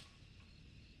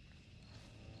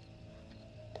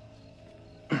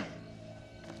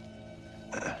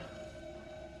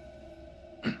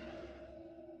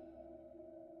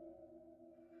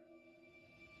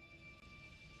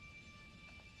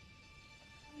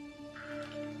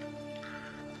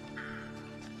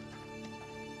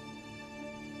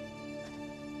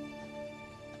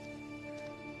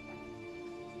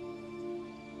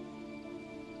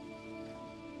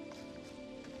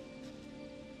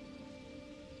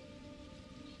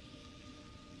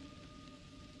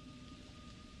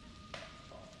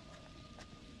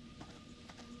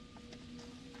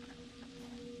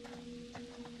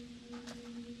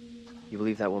 You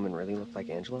believe that woman really looked like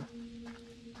Angela?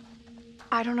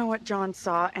 I don't know what John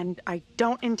saw, and I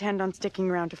don't intend on sticking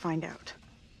around to find out.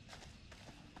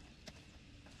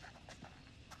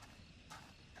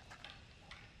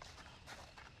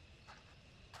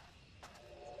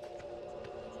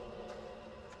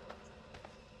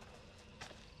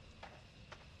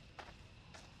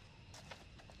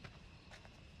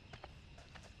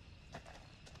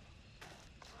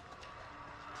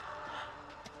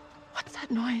 What's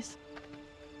that noise?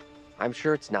 I'm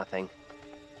sure it's nothing.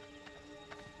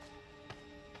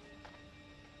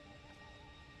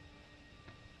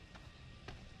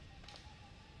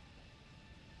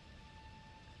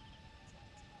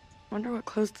 Wonder what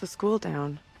closed the school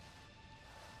down.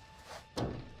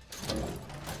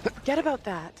 Forget about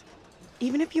that.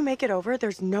 Even if you make it over,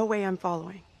 there's no way I'm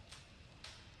following.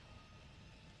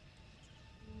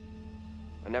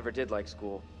 I never did like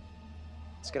school.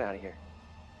 Let's get out of here.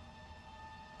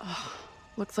 Oh,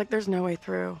 looks like there's no way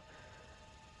through.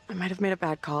 I might have made a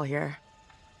bad call here.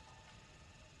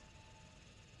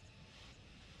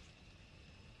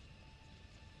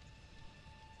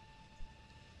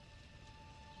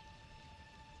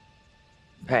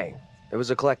 Hey, it was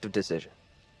a collective decision.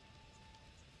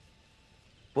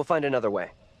 We'll find another way.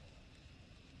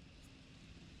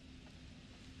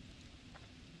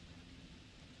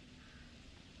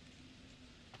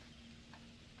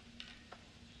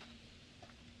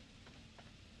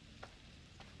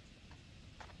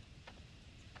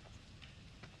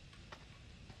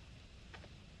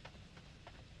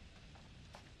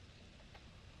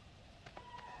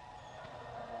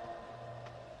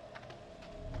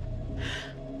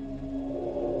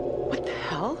 What the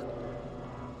hell?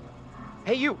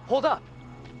 Hey, you! Hold up!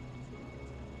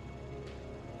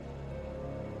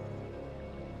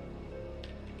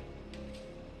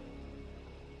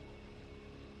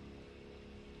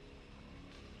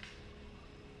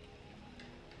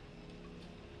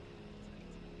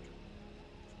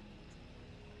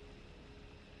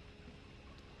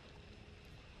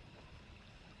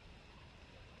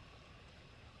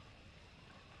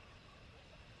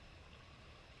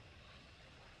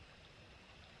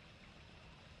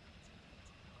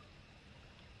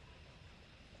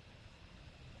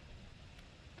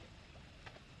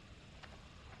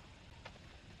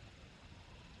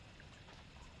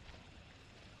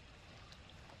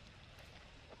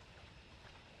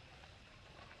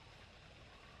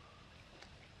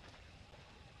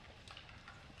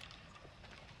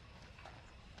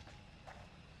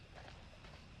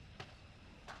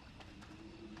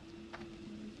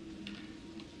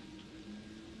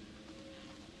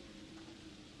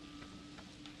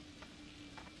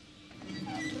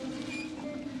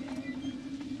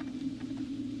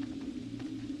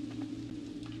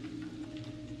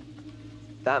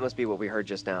 That must be what we heard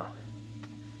just now.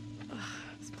 Ugh,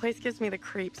 this place gives me the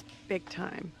creeps big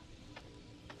time.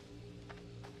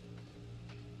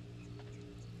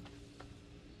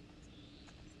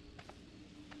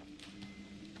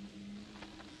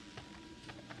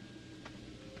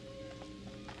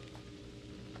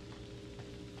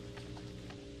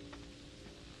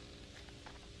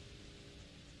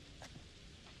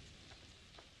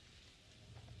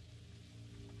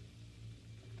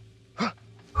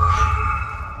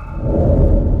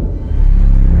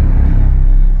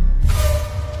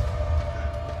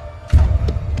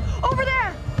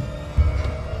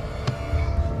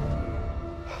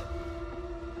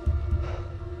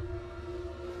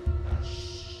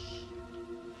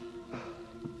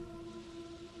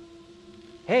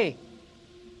 Hey,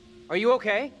 are you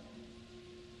okay?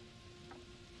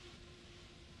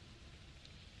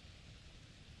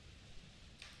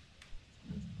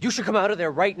 You should come out of there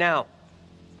right now.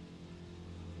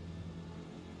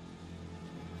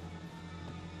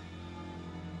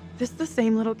 This the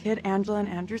same little kid Angela and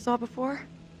Andrew saw before?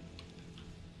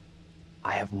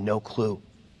 I have no clue.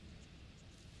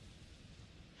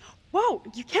 Whoa,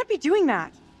 you can't be doing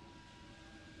that!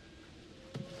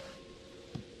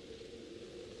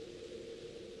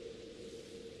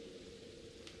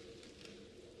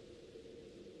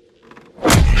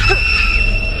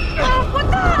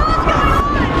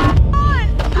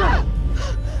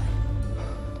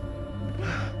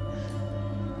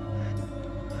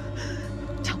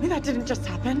 That didn't just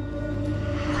happen.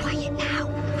 Quiet now.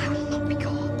 I will not be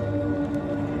caught.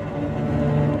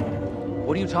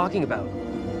 What are you talking about?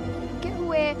 Get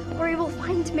away, or he will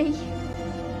find me.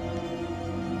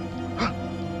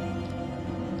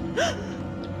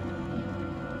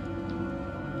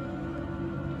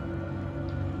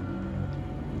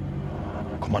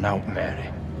 Come on out, Mary.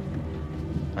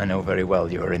 I know very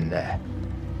well you're in there.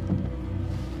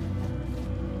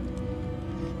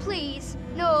 Please.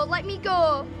 go, let me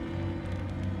go.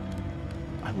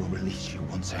 I will release you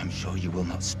once I am sure you will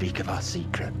not speak of our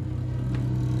secret.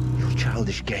 Your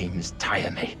childish games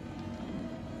tire me.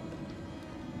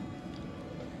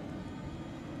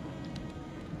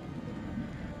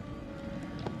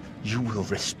 You will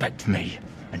respect me,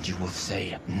 and you will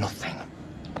say nothing.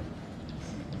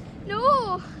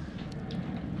 No!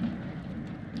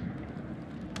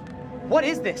 What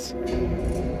is this?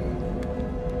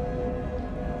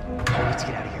 Let's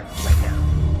get out of here right now.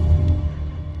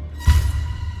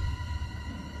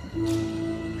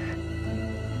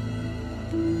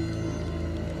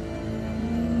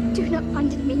 Do not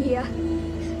abandon me here.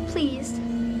 Please.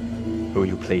 Who are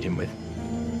you pleading with?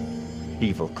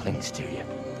 Evil clings to you.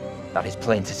 That is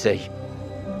plain to see.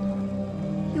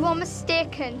 You are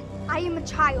mistaken. I am a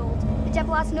child. The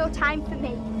devil has no time for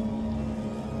me.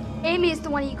 Amy is the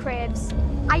one he craves.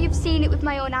 I have seen it with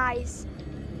my own eyes.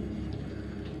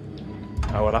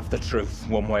 I will have the truth,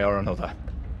 one way or another.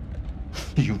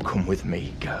 You come with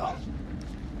me, girl.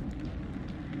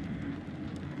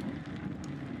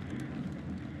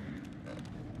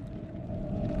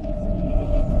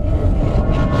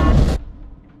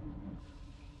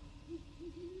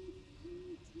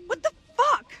 What the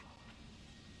fuck?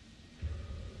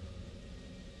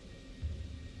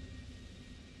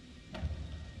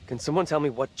 Can someone tell me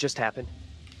what just happened?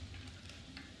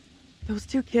 Those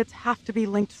two kids have to be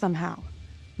linked somehow.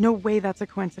 No way that's a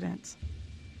coincidence.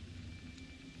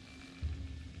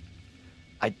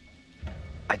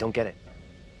 I don't get it.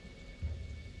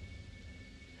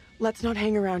 Let's not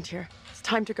hang around here. It's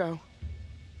time to go.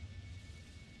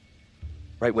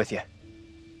 Right with you.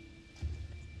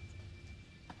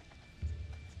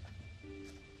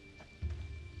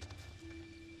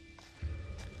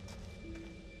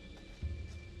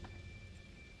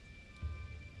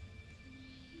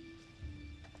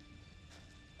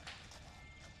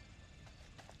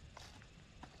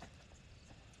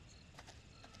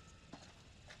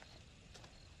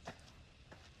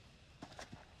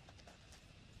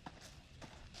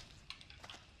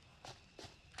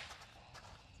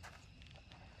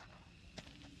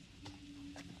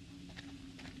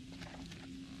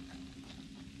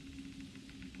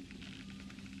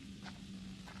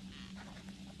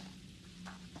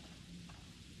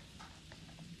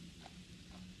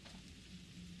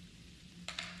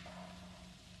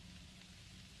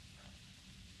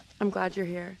 I'm glad you're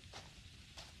here.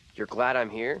 You're glad I'm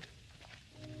here?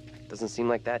 Doesn't seem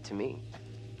like that to me.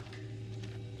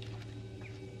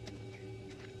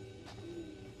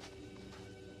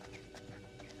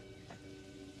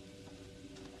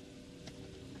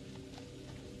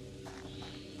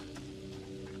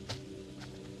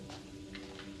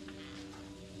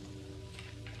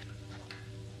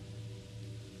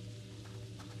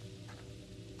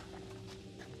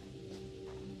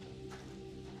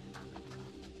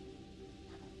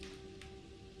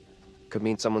 Could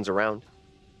mean someone's around.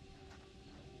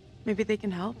 Maybe they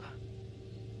can help.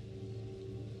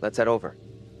 Let's head over.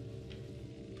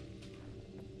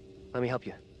 Let me help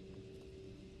you.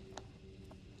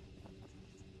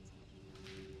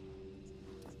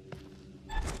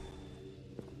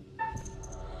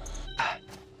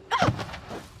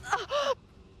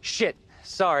 Shit,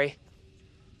 sorry.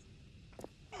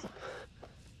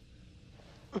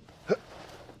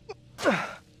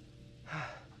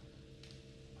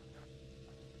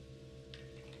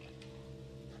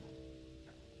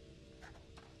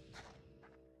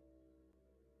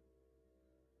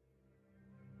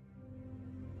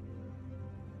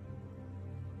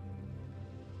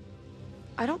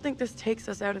 I don't think this takes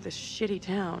us out of this shitty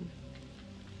town.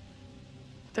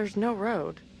 There's no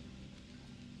road.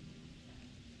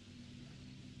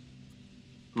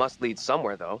 Must lead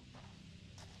somewhere, though.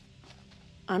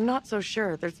 I'm not so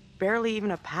sure. There's barely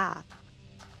even a path.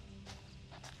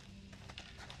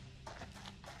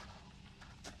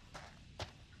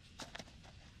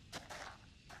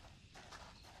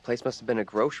 Place must have been a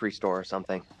grocery store or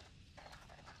something.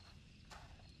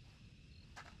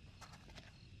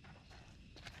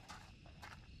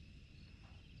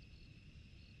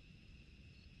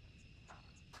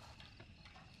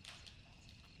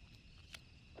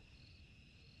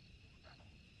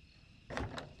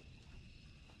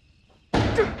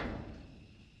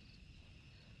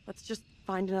 Let's just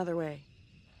find another way.